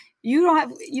over. You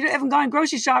haven't gone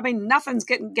grocery shopping. Nothing's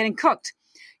getting cooked.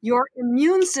 Your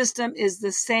immune system is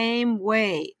the same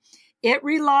way. It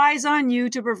relies on you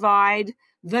to provide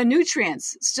the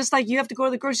nutrients. It's just like you have to go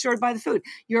to the grocery store to buy the food.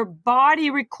 Your body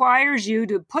requires you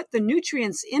to put the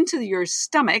nutrients into your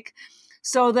stomach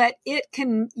so that it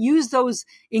can use those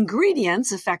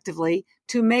ingredients effectively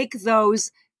to make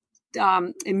those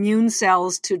immune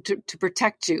cells to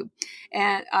protect you.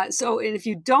 And so if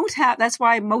you don't have, that's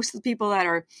why most of the people that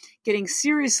are getting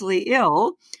seriously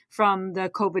ill from the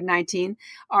COVID-19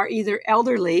 are either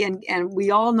elderly, and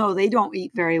we all know they don't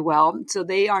eat very well, so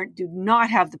they do not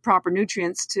have the proper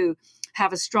nutrients to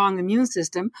have a strong immune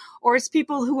system, or it's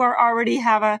people who are already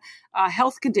have a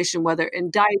health condition, whether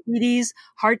in diabetes,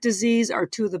 heart disease are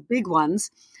two of the big ones,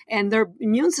 and their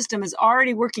immune system is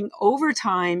already working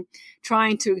overtime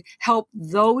trying to help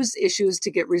those issues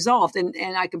to get resolved. And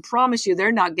I can promise you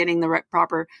they're not getting the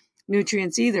proper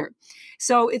nutrients either.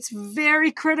 So it's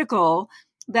very critical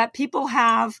that people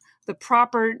have the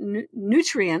proper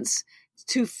nutrients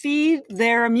to feed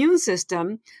their immune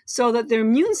system so that their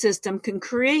immune system can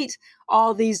create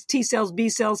all these T cells, B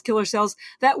cells, killer cells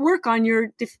that work on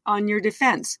your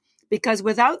defense. Because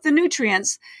without the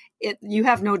nutrients, you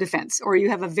have no defense, or you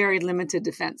have a very limited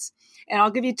defense. And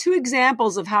I'll give you two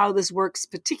examples of how this works,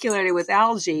 particularly with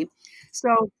algae.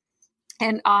 So,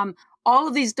 and all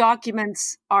of these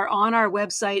documents are on our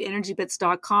website,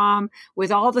 energybits.com,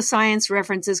 with all the science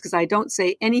references, because I don't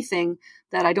say anything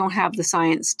that I don't have the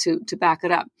science to back it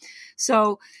up.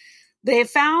 So they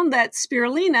have found that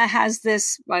spirulina has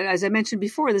this, as I mentioned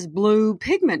before, this blue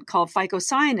pigment called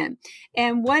phycocyanin.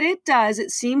 And what it does, it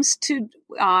seems to,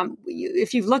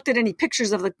 if you've looked at any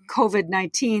pictures of the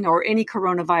COVID-19 or any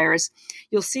coronavirus,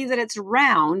 you'll see that it's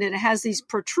round and it has these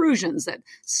protrusions that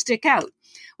stick out.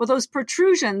 Well, those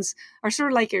protrusions are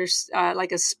sort of like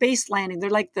like a space landing. They're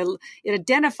like it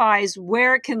identifies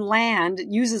where it can land. It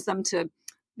uses them to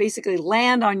basically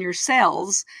land on your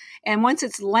cells. And once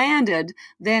it's landed,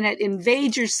 then it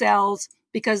invades your cells,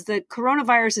 because the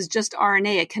coronavirus is just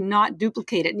RNA. It cannot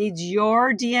duplicate. It needs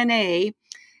your DNA.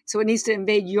 So it needs to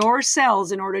invade your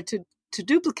cells in order to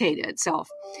duplicate itself.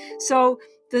 So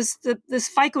this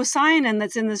phycocyanin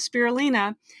that's in the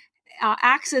spirulina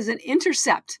acts as an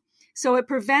intercept. So it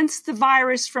prevents the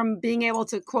virus from being able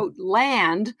to, quote,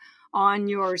 land on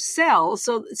your cell.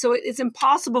 So it's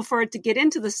impossible for it to get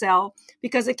into the cell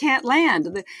because it can't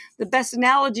land. The best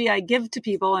analogy I give to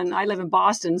people, and I live in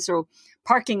Boston, so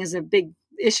parking is a big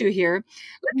issue here.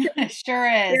 Sure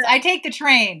is. Yeah. I take the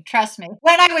train, trust me.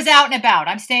 When I was out and about,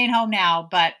 I'm staying home now,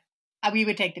 but we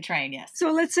would take the train, yes.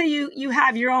 So let's say you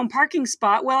have your own parking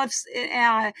spot. Well,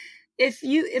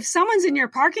 if someone's in your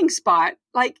parking spot,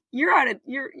 like you're out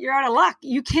of luck.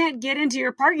 You can't get into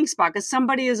your parking spot because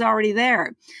somebody is already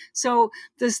there. So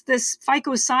this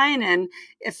phycocyanin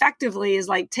effectively is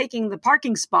like taking the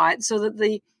parking spot so that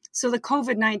the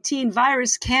COVID-19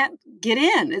 virus can't get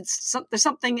in. There's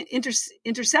something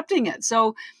intercepting it.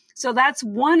 So that's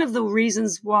one of the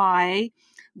reasons why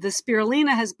the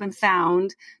spirulina has been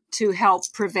found to help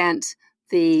prevent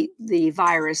the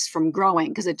virus from growing,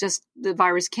 because the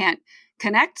virus can't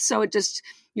connect. So it just,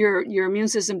 your immune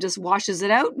system just washes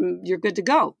it out and you're good to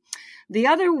go. The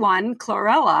other one,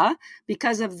 chlorella,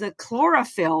 because of the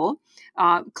chlorophyll,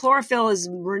 chlorophyll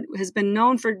has been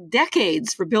known for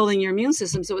decades for building your immune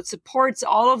system. So it supports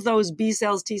all of those B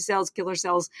cells, T cells, killer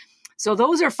cells. So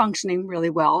those are functioning really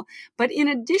well. But in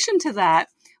addition to that,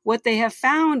 what they have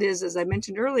found is, as I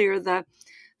mentioned earlier, the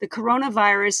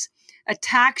coronavirus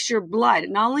attacks your blood. It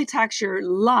not only attacks your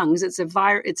lungs, it's a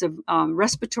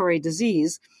respiratory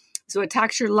disease, so it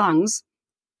attacks your lungs,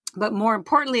 but more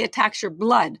importantly, it attacks your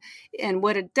blood. And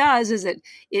what it does is it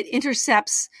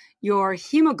intercepts your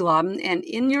hemoglobin, and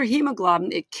in your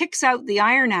hemoglobin, it kicks out the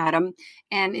iron atom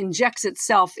and injects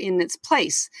itself in its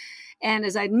place. And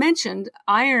as I'd mentioned,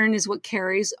 iron is what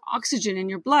carries oxygen in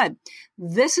your blood.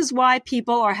 This is why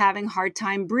people are having a hard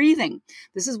time breathing.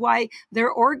 This is why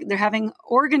they're having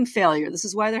organ failure. This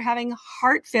is why they're having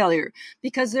heart failure,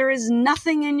 because there is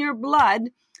nothing in your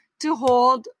blood to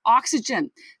hold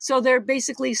oxygen. So they're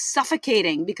basically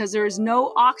suffocating because there is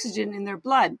no oxygen in their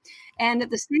blood. And at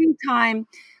the same time,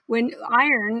 when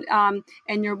iron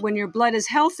when your blood is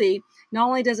healthy, not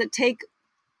only does it take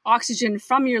oxygen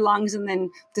from your lungs and then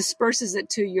disperses it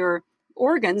to your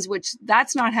organs, which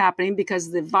that's not happening because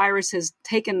the virus has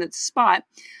taken its spot.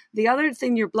 The other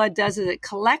thing your blood does is it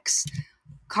collects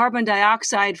carbon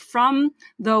dioxide from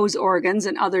those organs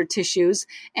and other tissues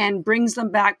and brings them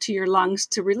back to your lungs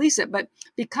to release it. But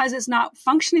because it's not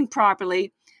functioning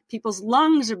properly, people's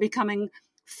lungs are becoming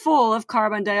full of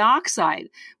carbon dioxide,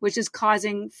 which is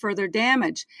causing further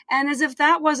damage. And as if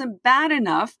that wasn't bad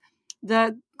enough,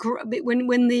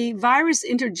 when the virus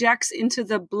interjects into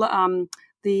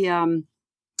the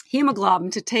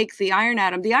hemoglobin to take the iron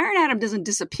atom doesn't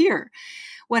disappear.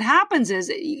 what happens is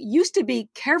it used to be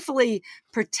carefully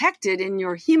protected in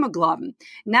your hemoglobin.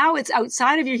 Now it's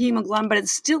outside of your hemoglobin, but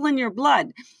it's still in your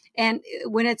blood. And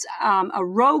when it's a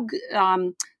rogue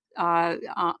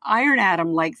iron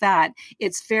atom like that,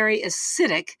 it's very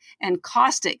acidic and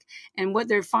caustic. And what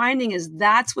they're finding is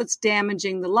that's what's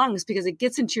damaging the lungs, because it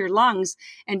gets into your lungs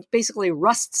and basically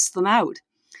rusts them out.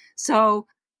 So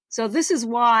this is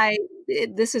why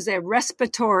this is a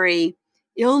respiratory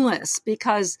illness,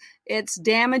 because it's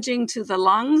damaging to the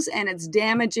lungs and it's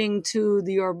damaging to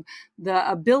the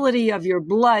ability of your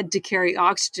blood to carry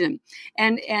oxygen.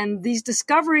 And these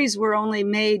discoveries were only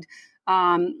made,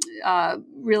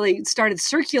 really started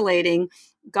circulating,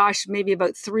 maybe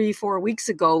about 3-4 weeks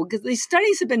ago, because these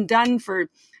studies have been done for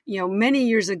many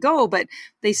years ago, but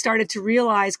they started to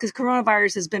realize, because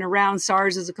coronavirus has been around,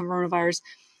 SARS is a coronavirus.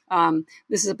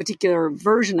 This is a particular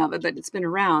version of it, but it's been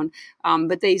around.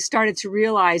 But they started to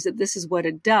realize that this is what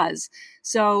it does.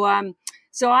 So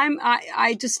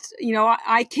I just,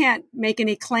 I can't make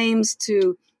any claims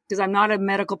because I'm not a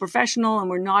medical professional, and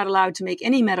we're not allowed to make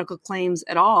any medical claims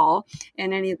at all.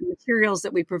 And any of the materials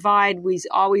that we provide, we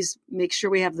always make sure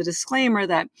we have the disclaimer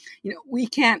that, we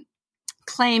can't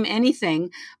claim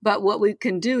anything, but what we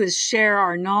can do is share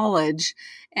our knowledge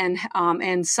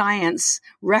and science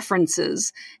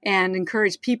references and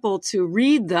encourage people to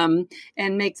read them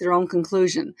and make their own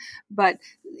conclusion. But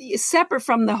separate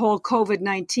from the whole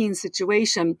COVID-19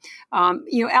 situation,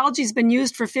 algae's been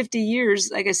used for 50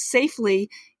 years, I guess, safely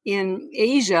in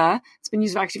Asia. It's been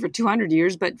used actually for 200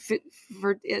 years, but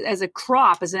as a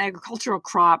crop, as an agricultural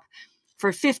crop,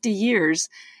 for 50 years.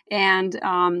 And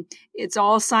it's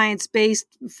all science-based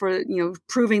for,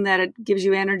 proving that it gives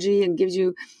you energy and gives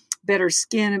you better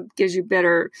skin, it gives you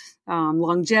better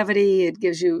longevity, it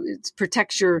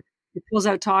protects it pulls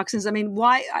out toxins. I mean,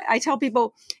 why? I tell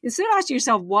people, instead of asking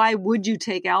yourself, why would you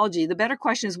take algae? The better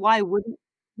question is, why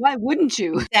wouldn't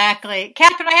you? Exactly.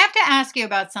 Catherine, I have to ask you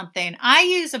about something. I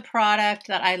use a product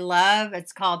that I love.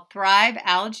 It's called Thrive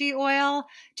Algae Oil.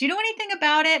 Do you know anything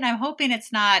about it? And I'm hoping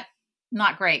it's not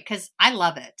great, because I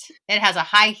love it. It has a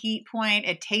high heat point.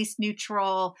 It tastes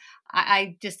neutral.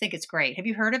 I just think it's great. Have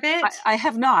you heard of it? I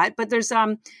have not, but there's,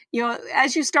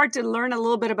 as you start to learn a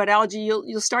little bit about algae,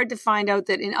 you'll start to find out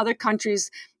that in other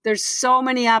countries, there's so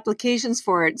many applications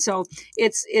for it. So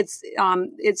it's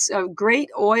a great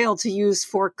oil to use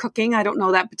for cooking. I don't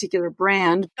know that particular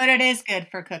brand, but it is good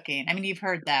for cooking. I mean, you've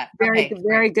heard that.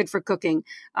 Very good for cooking.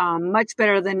 Much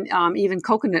better than even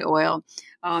coconut oil.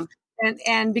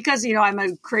 And because, I'm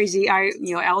a crazy,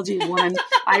 algae woman,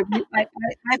 I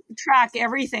track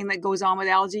everything that goes on with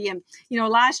algae. And,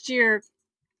 last year,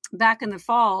 back in the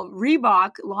fall,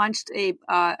 Reebok launched a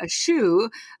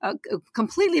shoe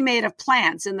completely made of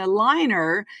plants, and the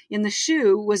liner in the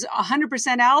shoe was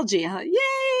 100% algae. I thought,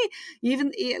 yay!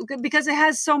 Even because it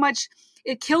has so much.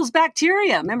 It kills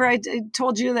bacteria. Remember, I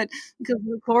told you that because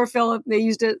of chlorophyll, they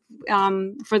used it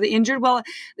for the injured. Well,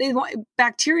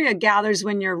 bacteria gathers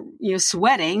when you're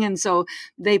sweating, and so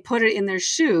they put it in their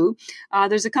shoe.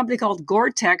 There's a company called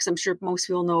Gore-Tex. I'm sure most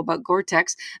people know about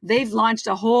Gore-Tex. They've launched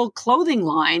a whole clothing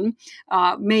line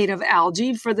made of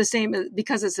algae for the same,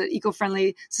 because it's an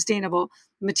eco-friendly, sustainable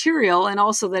material, and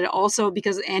also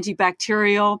because it's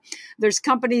antibacterial. There's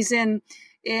companies in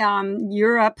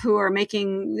Europe who are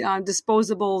making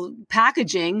disposable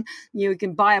packaging. You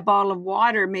can buy a bottle of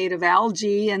water made of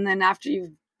algae, and then after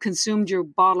you've consumed your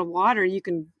bottle of water, you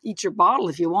can eat your bottle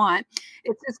if you want.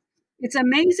 It's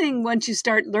amazing once you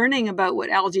start learning about what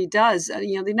algae does. The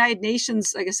United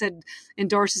Nations, like I said,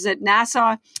 endorses it.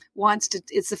 NASA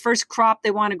it's the first crop they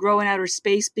want to grow in outer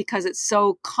space because it's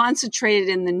so concentrated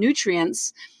in the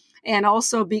nutrients. And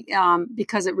also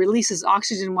because it releases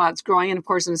oxygen while it's growing. And of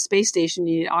course, in a space station,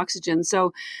 you need oxygen.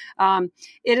 So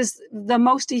it is the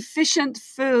most efficient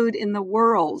food in the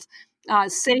world,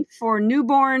 safe for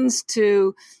newborns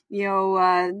to,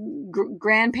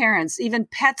 grandparents. Even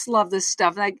pets love this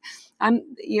stuff.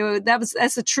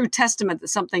 That's a true testament that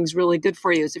something's really good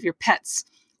for you, is if your pets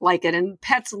like it. And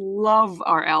pets love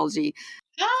our algae.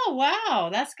 Oh,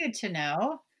 wow. That's good to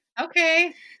know.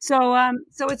 Okay. So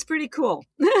it's pretty cool.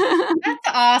 That's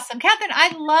awesome. Catherine,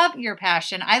 I love your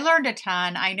passion. I learned a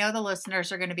ton. I know the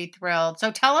listeners are going to be thrilled.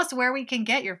 So tell us where we can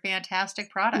get your fantastic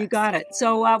products. You got it.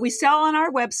 So we sell on our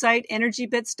website,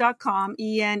 energybits.com,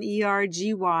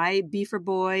 ENERGY, B for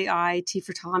boy, I, T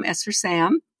for Tom, S for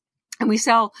Sam. And we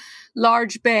sell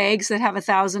large bags that have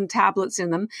 1,000 tablets in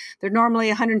them. They're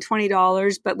normally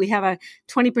 $120, but we have a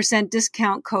 20%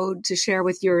 discount code to share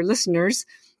with your listeners.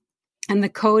 And the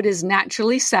code is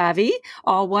Naturally Savvy,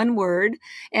 all one word,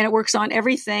 and it works on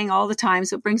everything all the time.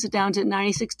 So it brings it down to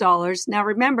 $96. Now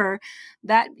remember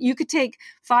that you could take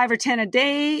 5 or 10 a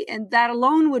day, and that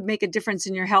alone would make a difference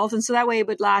in your health. And so that way it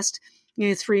would last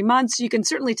 3 months. You can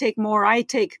certainly take more. I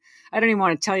don't even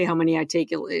want to tell you how many I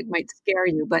take. It might scare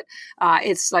you, but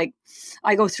it's like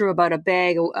I go through about a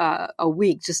bag a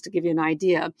week, just to give you an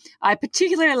idea. I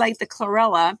particularly like the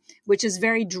chlorella, which is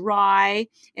very dry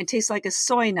and tastes like a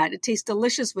soy nut. It tastes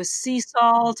delicious with sea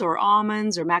salt or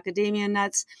almonds or macadamia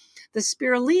nuts. The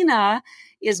spirulina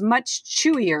is much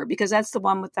chewier because that's the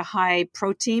one with the high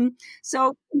protein.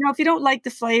 So, if you don't like the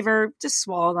flavor, just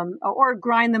swallow them or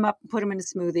grind them up and put them in a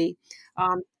smoothie.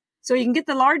 So you can get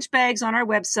the large bags on our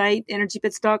website,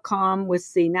 energybits.com,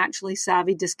 with the Naturally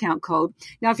Savvy discount code.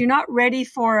 Now, if you're not ready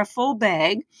for a full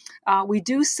bag, we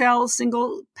do sell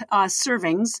single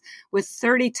servings with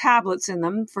 30 tablets in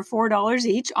them for $4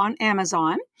 each on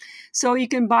Amazon. So you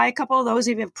can buy a couple of those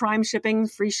if you have Prime shipping,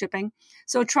 free shipping.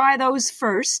 So try those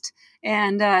first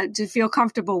and to feel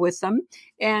comfortable with them,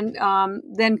 and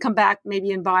then come back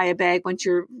maybe and buy a bag once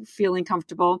you're feeling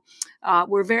comfortable.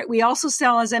 We also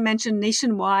sell, as I mentioned,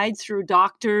 nationwide through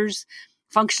doctors,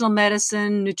 functional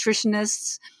medicine,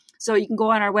 nutritionists. So you can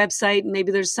go on our website and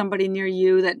maybe there's somebody near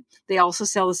you that they also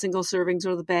sell the single servings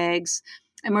or the bags.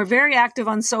 And we're very active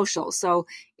on social. So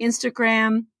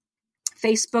Instagram,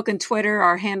 Facebook, and Twitter,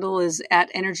 our handle is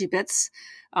 @Energybits.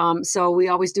 So we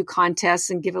always do contests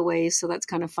and giveaways. So that's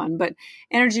kind of fun. But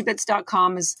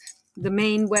energybits.com is the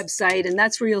main website, and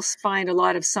that's where you'll find a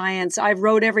lot of science. I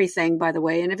wrote everything, by the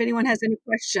way. And if anyone has any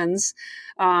questions,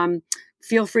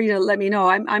 feel free to let me know.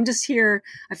 I'm just here.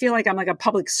 I feel like I'm like a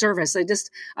public service.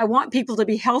 I want people to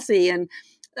be healthy, and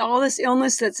all this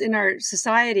illness that's in our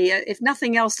society. If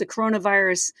nothing else, the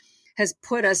coronavirus has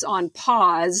put us on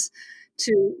pause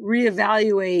to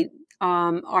reevaluate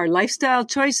our lifestyle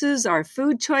choices, our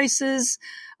food choices,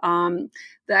 the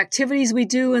activities we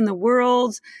do in the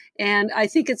world. And I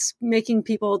think it's making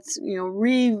people,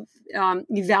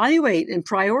 evaluate and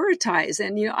prioritize.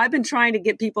 And, I've been trying to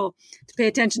get people to pay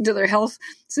attention to their health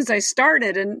since I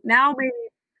started. And now maybe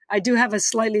I do have a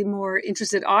slightly more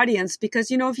interested audience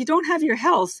because, if you don't have your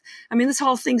health, this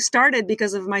whole thing started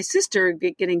because of my sister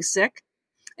getting sick.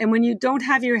 And when you don't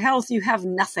have your health, you have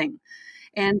nothing.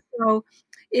 And so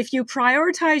if you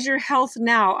prioritize your health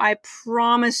now, I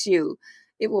promise you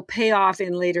it will pay off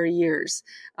in later years.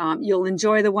 You'll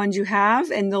enjoy the ones you have,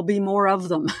 and there'll be more of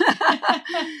them.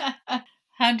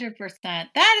 100%.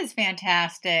 That is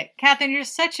fantastic. Catherine, you're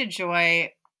such a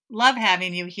joy. Love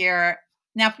having you here.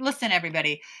 Now, listen,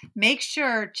 everybody, make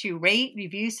sure to rate,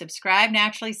 review, subscribe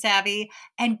Naturally Savvy,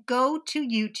 and go to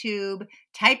YouTube,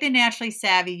 type in Naturally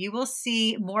Savvy. You will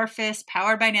see Morphus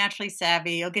powered by Naturally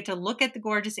Savvy. You'll get to look at the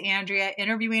gorgeous Andrea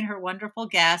interviewing her wonderful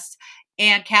guest.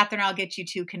 And Catherine, I'll get you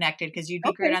two connected because you'd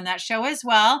be great on that show as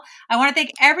well. I want to thank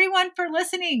everyone for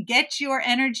listening. Get your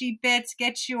energy bits,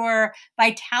 get your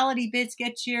vitality bits,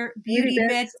 get your beauty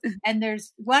bits. And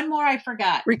there's one more I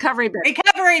forgot. Recovery bits.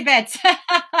 Recovery bits.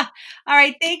 All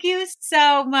right. Thank you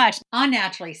so much. On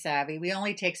Naturally Savvy, we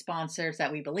only take sponsors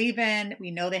that we believe in. We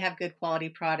know they have good quality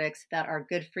products that are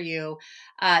good for you.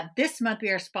 This month, we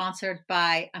are sponsored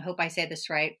by, I hope I say this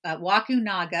right,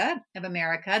 Wakunaga of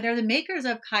America. They're the makers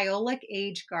of Kyolic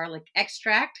aged garlic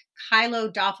extract,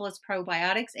 Kylodophilus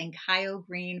probiotics, and Kyo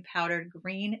green powdered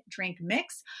green drink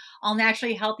mix. All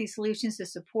naturally healthy solutions to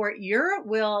support your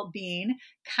well-being.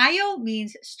 Kyo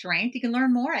means strength. You can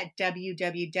learn more at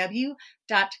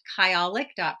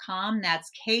www.kyolic.com.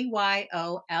 That's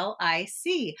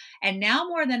KYOLIC. And now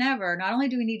more than ever, not only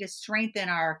do we need to strengthen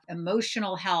our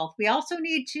emotional health, we also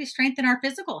need to strengthen our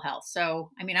physical health.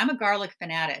 So, I'm a garlic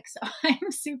fanatic, so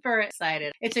I'm super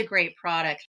excited. It's a great product.